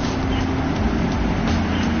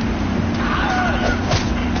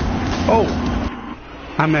 Oh,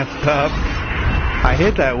 I messed up. I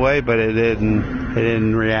hit that way, but it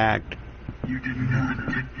didn't react. You did not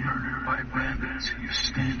get murdered by bandits. You're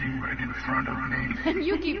standing right in front of me. And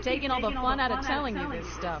you keep taking all the fun out of telling me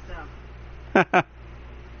this stuff. Try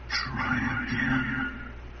again.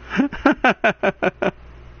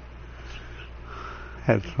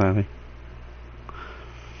 That's funny.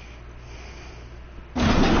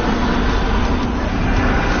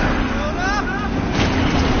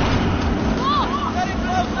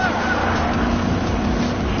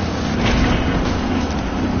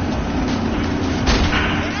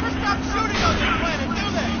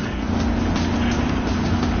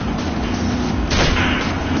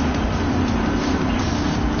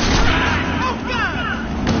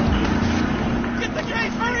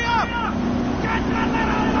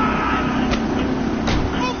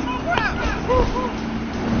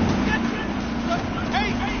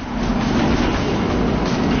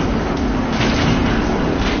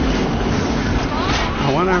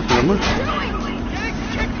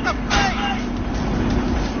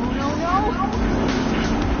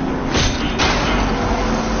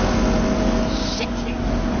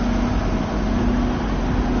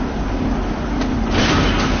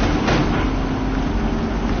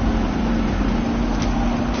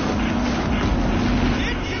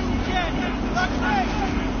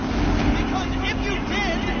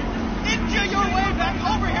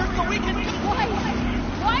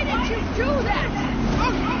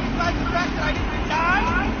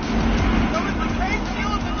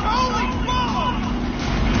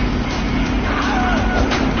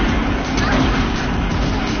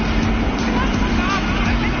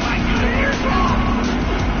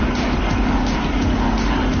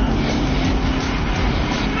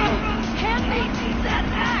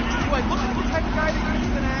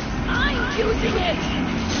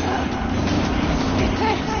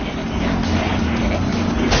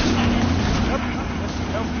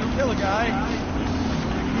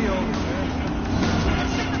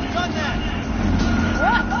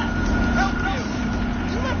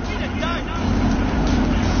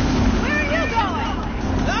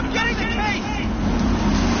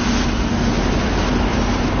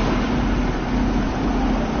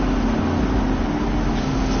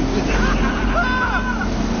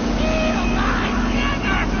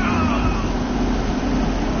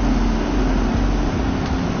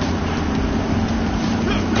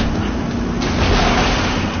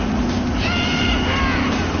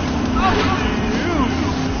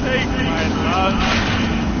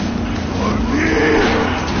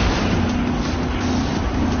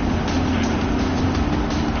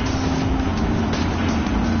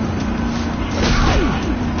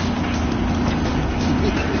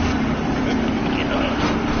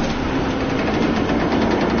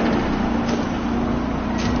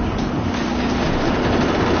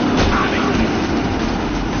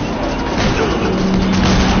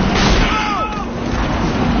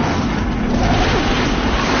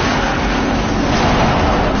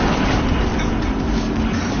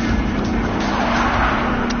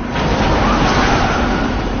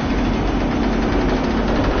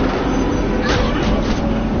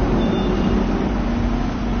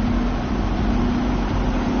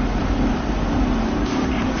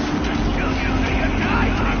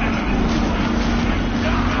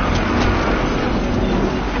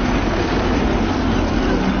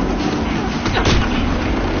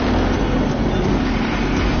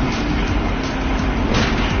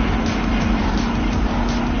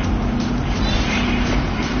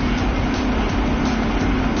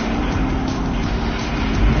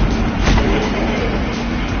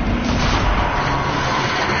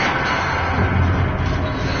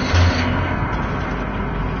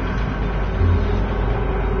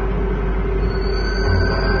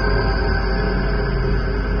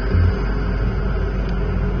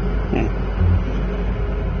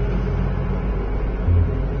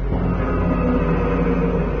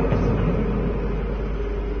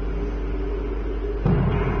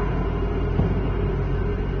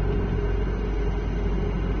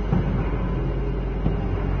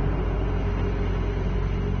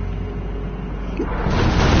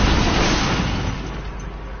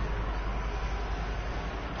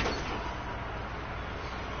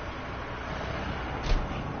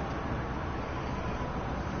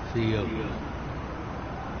 Theo.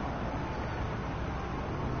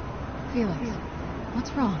 Felix,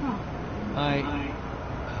 what's wrong?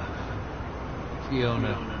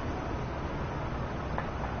 Fiona.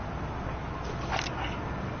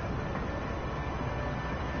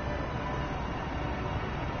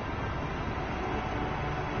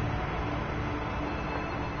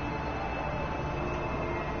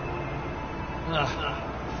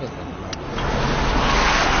 For the love of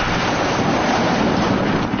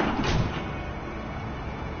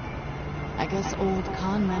guess old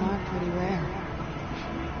con men are pretty rare.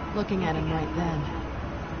 Looking at him right then,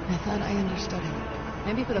 I thought I understood him.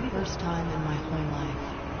 Maybe for the first time in my whole life.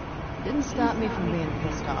 It didn't stop me from being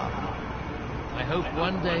pissed off. I hope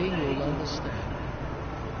one day you'll understand.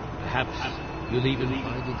 Perhaps you'll even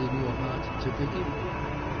find it in your heart to forgive me.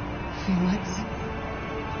 Felix?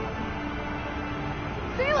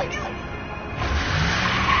 Felix!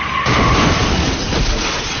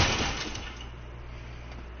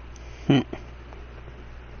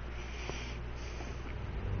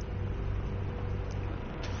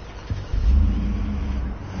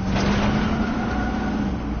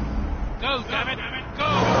 Go, damn it! Go!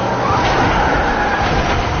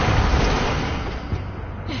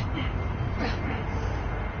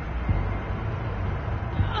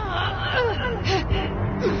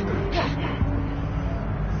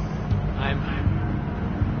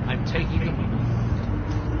 I'm taking them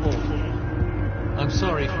all. I'm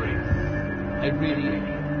sorry for it. I really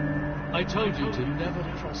am. I told you to never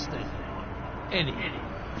trust anyone.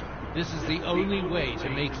 This is the only way to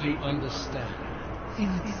make you understand.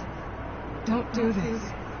 Felix, don't do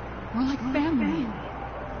this. We're like family.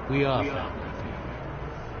 We are family.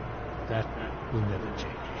 That will never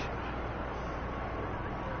change.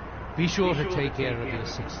 Be sure to take care of your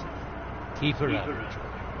sister. Keep her out of trouble.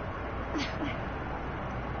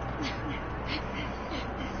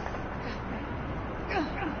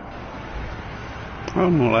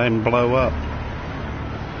 I'm gonna let him blow up.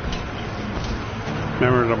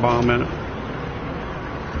 Remember the bomb in it?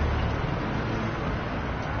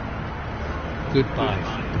 Goodbye.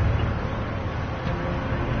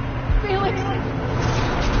 Felix!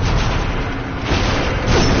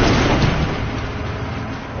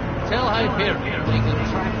 Tell Hyperion they can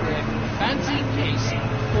track their fancy case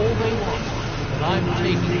all they want, but I'm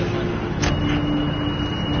taking the money.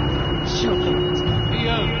 Show them it's P.O.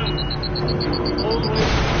 All the way.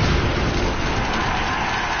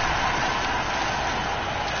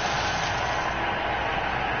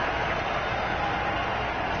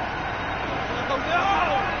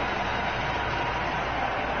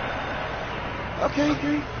 Okay.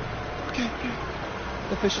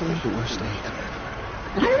 Officially the worst day ever.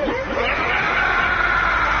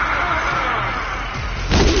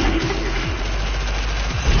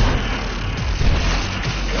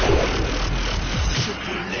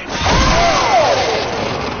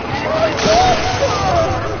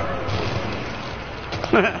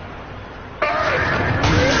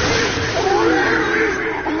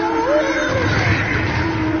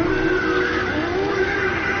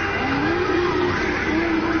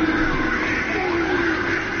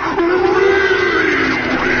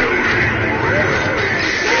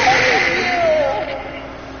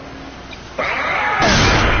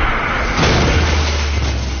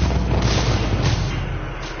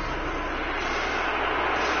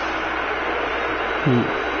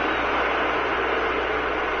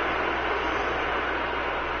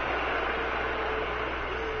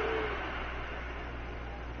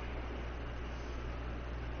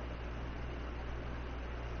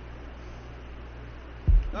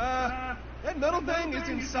 That metal thing is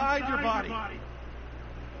inside your body.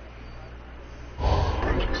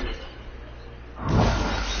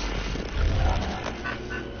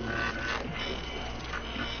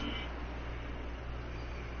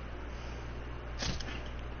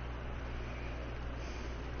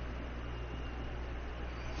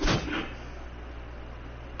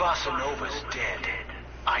 Bossa Nova's dead.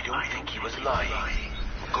 I don't think he was lying.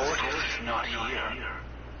 Gordos is not here.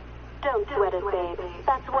 Don't sweat it, babe.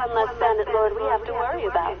 That's one less bandit lord we have to worry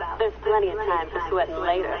about. There's plenty of time for sweating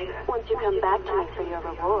later, once you come back to me for your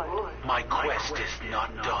reward. My quest is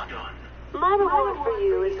not done. My reward for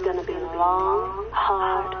you is gonna be long,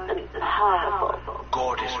 hard, and powerful.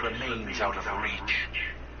 Gordis remains out of reach.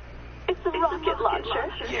 It's a rocket launcher.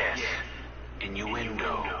 Yes.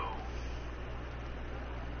 Innuendo.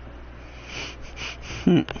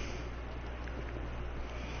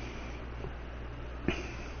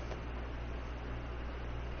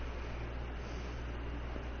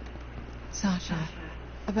 Sasha,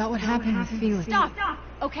 about what happened with Felix. Stop!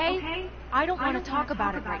 Okay? I don't want to talk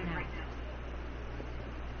about it right now.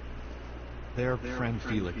 Their friend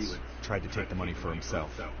Felix tried to take the money for himself.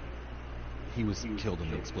 He was killed in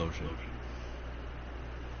the explosion.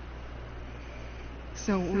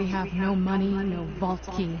 So we have no money, no vault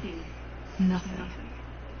key, nothing.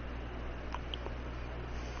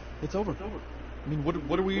 It's over. I mean,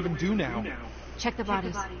 what do we even do now? Check the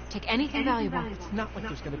bodies. Take anything valuable. It's not like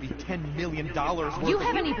there's going to be $10 million worth of... You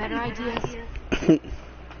have any better ideas?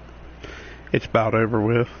 It's about over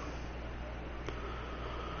with.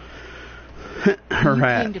 Her You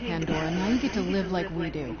hat. came to Pandora, now you get to live like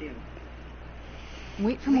we do.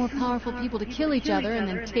 Wait for more powerful people to kill each other and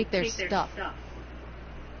then take their stuff.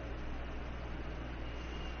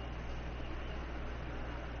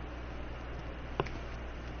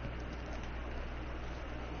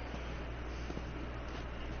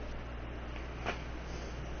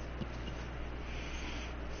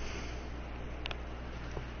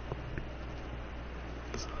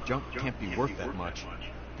 This junk can't be worth that much.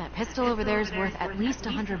 That pistol over there is worth at least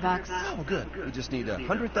 $100. Oh, good. We just need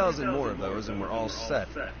 100,000 more of those and we're all set.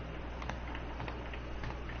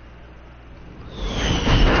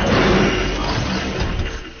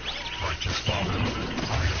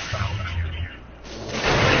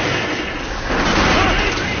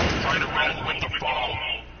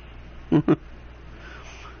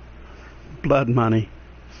 Blood money.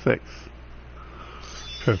 6.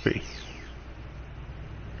 Trophy.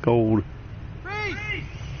 Gold. Reese!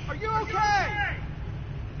 Are you okay?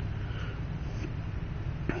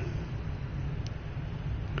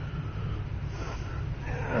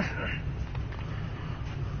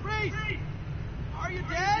 Reese! Are you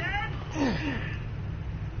dead?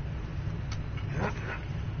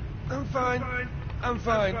 I'm fine. I'm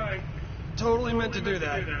fine. Totally meant to do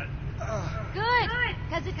that. Good,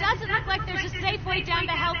 because it doesn't look like there's a safe way down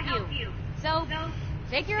to help you. So,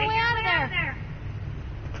 figure a way out of there.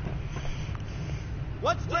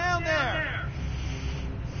 What's down there?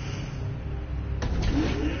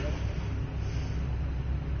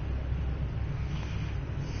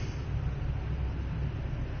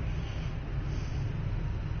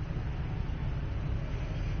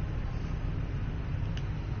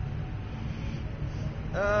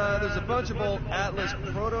 There's a bunch of old Atlas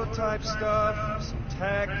prototype stuff, some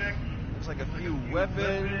tech, looks like a few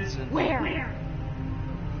weapons, and... Where?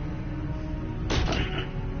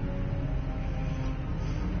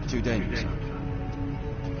 Too dangerous.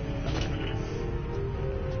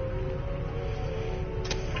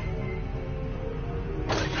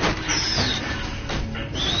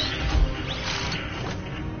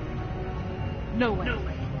 No way.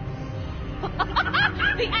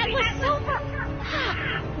 The Atlas Silver!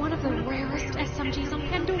 One of the rarest SMGs on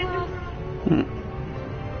Pandora.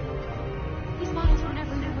 These models were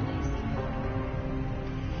never released.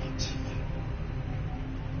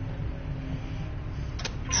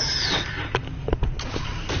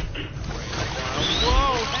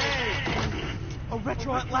 Whoa, hey! A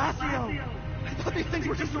retro Atlasio! I thought these things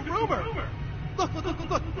were just a rumor! Look, look, look, look,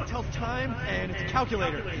 look! It tells time, and it's a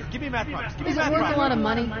calculator. Give me a math problem. Give me Is a it math worth problem. a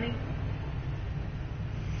lot of money?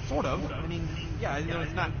 Sort of. I mean, yeah, you know,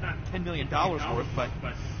 it's not $10 million worth, but,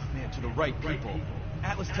 man, to the right people.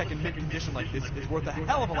 Atlas Tech in mint condition like this is worth a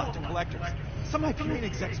hell of a lot to collectors. Some Hyperion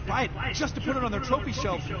execs buy it just to put it on their trophy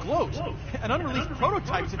shelves and gloat. And unreleased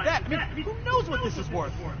prototypes at that. I mean, who knows what this is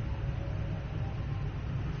worth?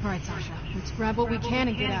 All right, Sasha, let's grab what we can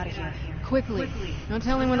and get out of here. Quickly. Don't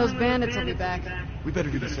tell anyone those bandits will be back. We better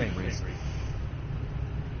do the same, Reese.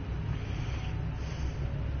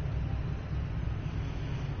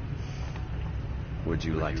 Would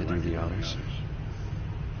you like to do the honors?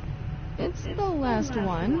 It's the last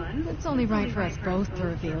one. It's only right for us both to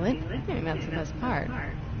reveal it. I mean, that's the best part.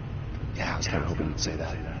 Yeah, I was kind of hoping you'd say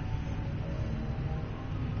that.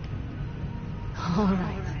 All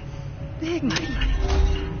right. Big money.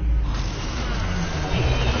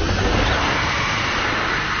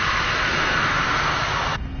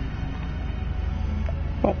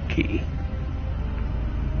 Okay.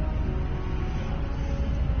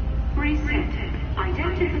 Reset.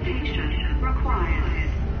 Identification required.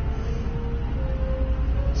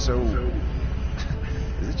 So,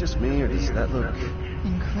 is it just me, or does that look...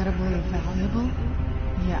 Incredibly valuable?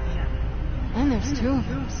 Yeah. And there's 2 of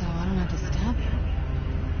them, so I don't have to stab you.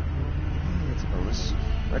 That's a bonus.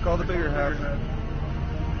 I call the bigger half.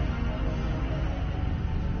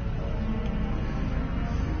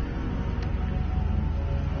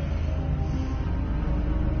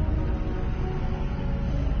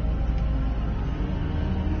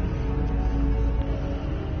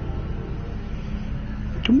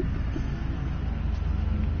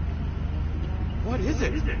 What is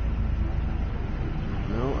it?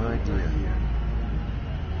 No idea.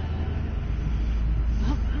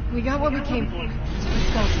 Well, we got what we came for. So let's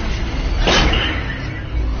go.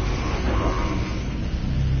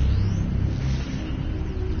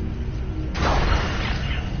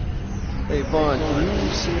 Hey, Vaughn, can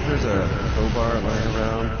you see if there's a crowbar lying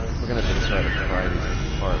around? We're gonna have to try to pry these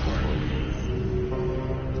apart before we...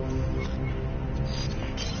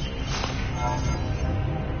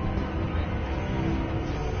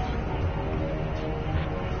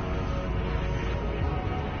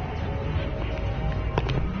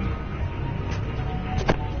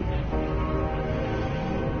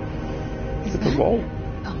 vault.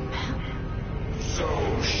 So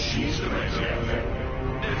she's the magician.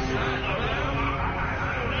 Is that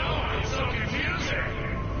no, it's so confusing.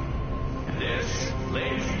 This,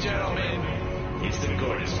 ladies and gentlemen, is the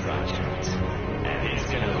Gordis Project, and it's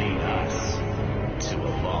gonna lead us to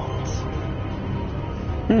a vault.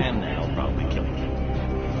 And that'll probably kill you.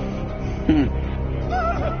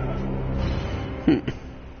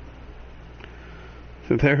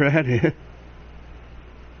 So there that is.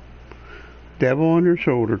 Devil on your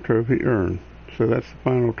shoulder trophy earned. So that's the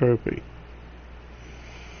final trophy.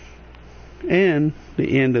 And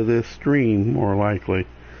the end of this stream, more likely.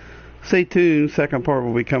 Stay tuned. Second part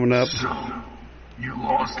will be coming up. So, you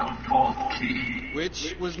lost a vault key.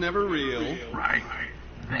 Which was never real. Right.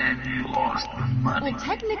 Then you lost the money. Well,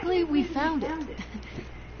 technically, we found it.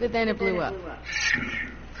 But then it blew up. Sure.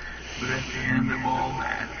 But at the end of all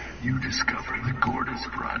that, you discovered the Gordis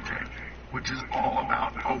Project, which is all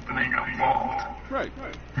about opening a vault. Right.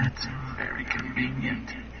 That's very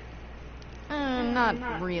convenient.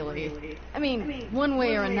 Not really. I mean, one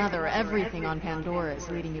way or another, everything on Pandora is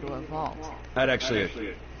leading you to a vault. I'd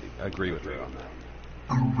actually agree with her on that.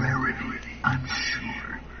 A rarity, I'm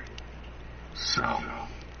sure. So,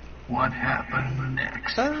 what happened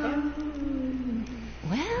next?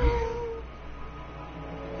 Well...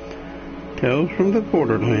 Tales from the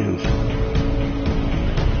Borderlands.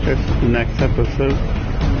 This is the next episode.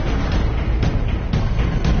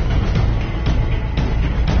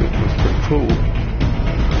 This was pretty cool.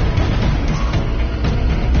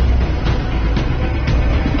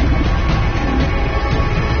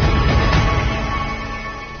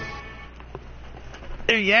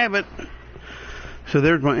 There you have it. So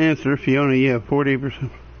there's my answer. Fiona, you have 40%.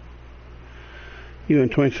 You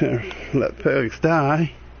and 20% let Felix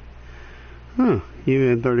die. Huh.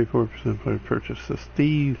 You and 34% play purchase. So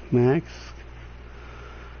Steve, Max.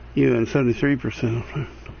 You and 73%.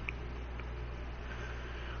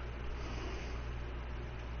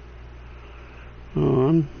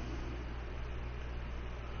 On.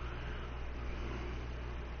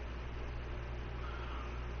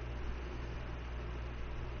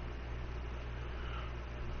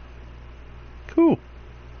 Cool.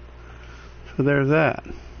 So there's that.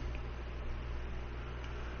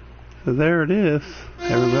 So there it is,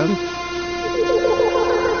 everybody.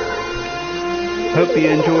 Hope you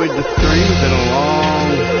enjoyed the stream. It's been a long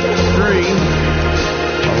stream.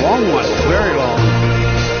 A long one, very long.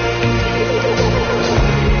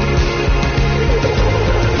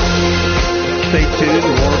 Stay tuned,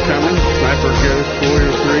 more coming. Sniper Ghost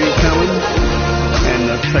Warrior 3 coming. And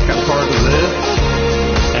the second part of this.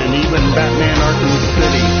 And even Batman Arkham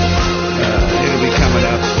City. It'll be coming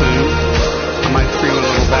up soon. I might stream a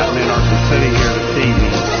little Batman Arkham City here this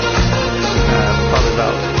evening. Probably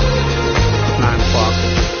about 9 o'clock,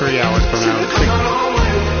 3 hours from now.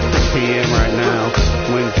 6 p.m. right now,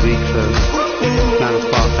 Wednesday, so 9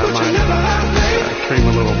 o'clock I might stream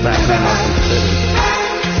a little Batman Arkham City.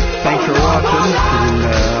 Thanks for watching, and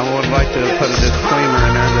I would like to put a disclaimer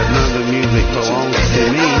in there that none of the music belongs to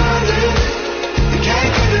me.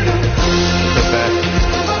 But that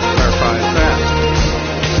clarifies that.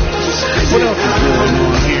 What else is going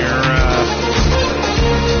on here?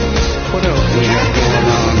 What else we got going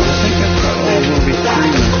on? I think that's about all we'll be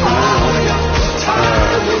streaming for now.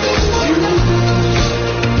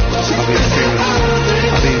 I'll be streaming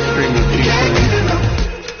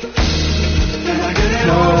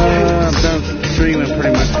I'm done streaming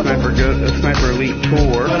pretty much Sniper Elite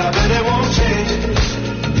 4. I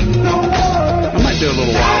might do a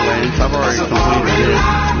little Wildlands. I've already completed it,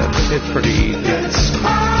 but it's pretty easy.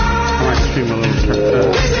 I might stream a little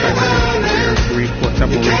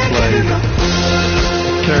couple replays.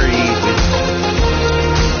 It's very easy.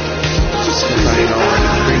 If I ain't already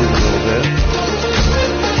streamed a little bit.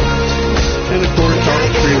 And of course, I'll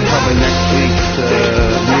stream probably next week's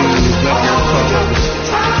new Metal Solid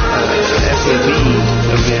FAB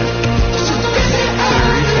event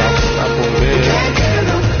series. I'll pull it.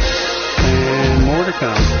 And more to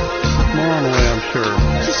come. More on the way, I'm sure.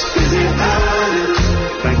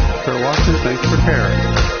 Thanks for watching. Thanks for caring.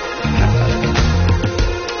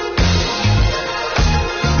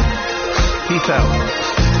 Peace out.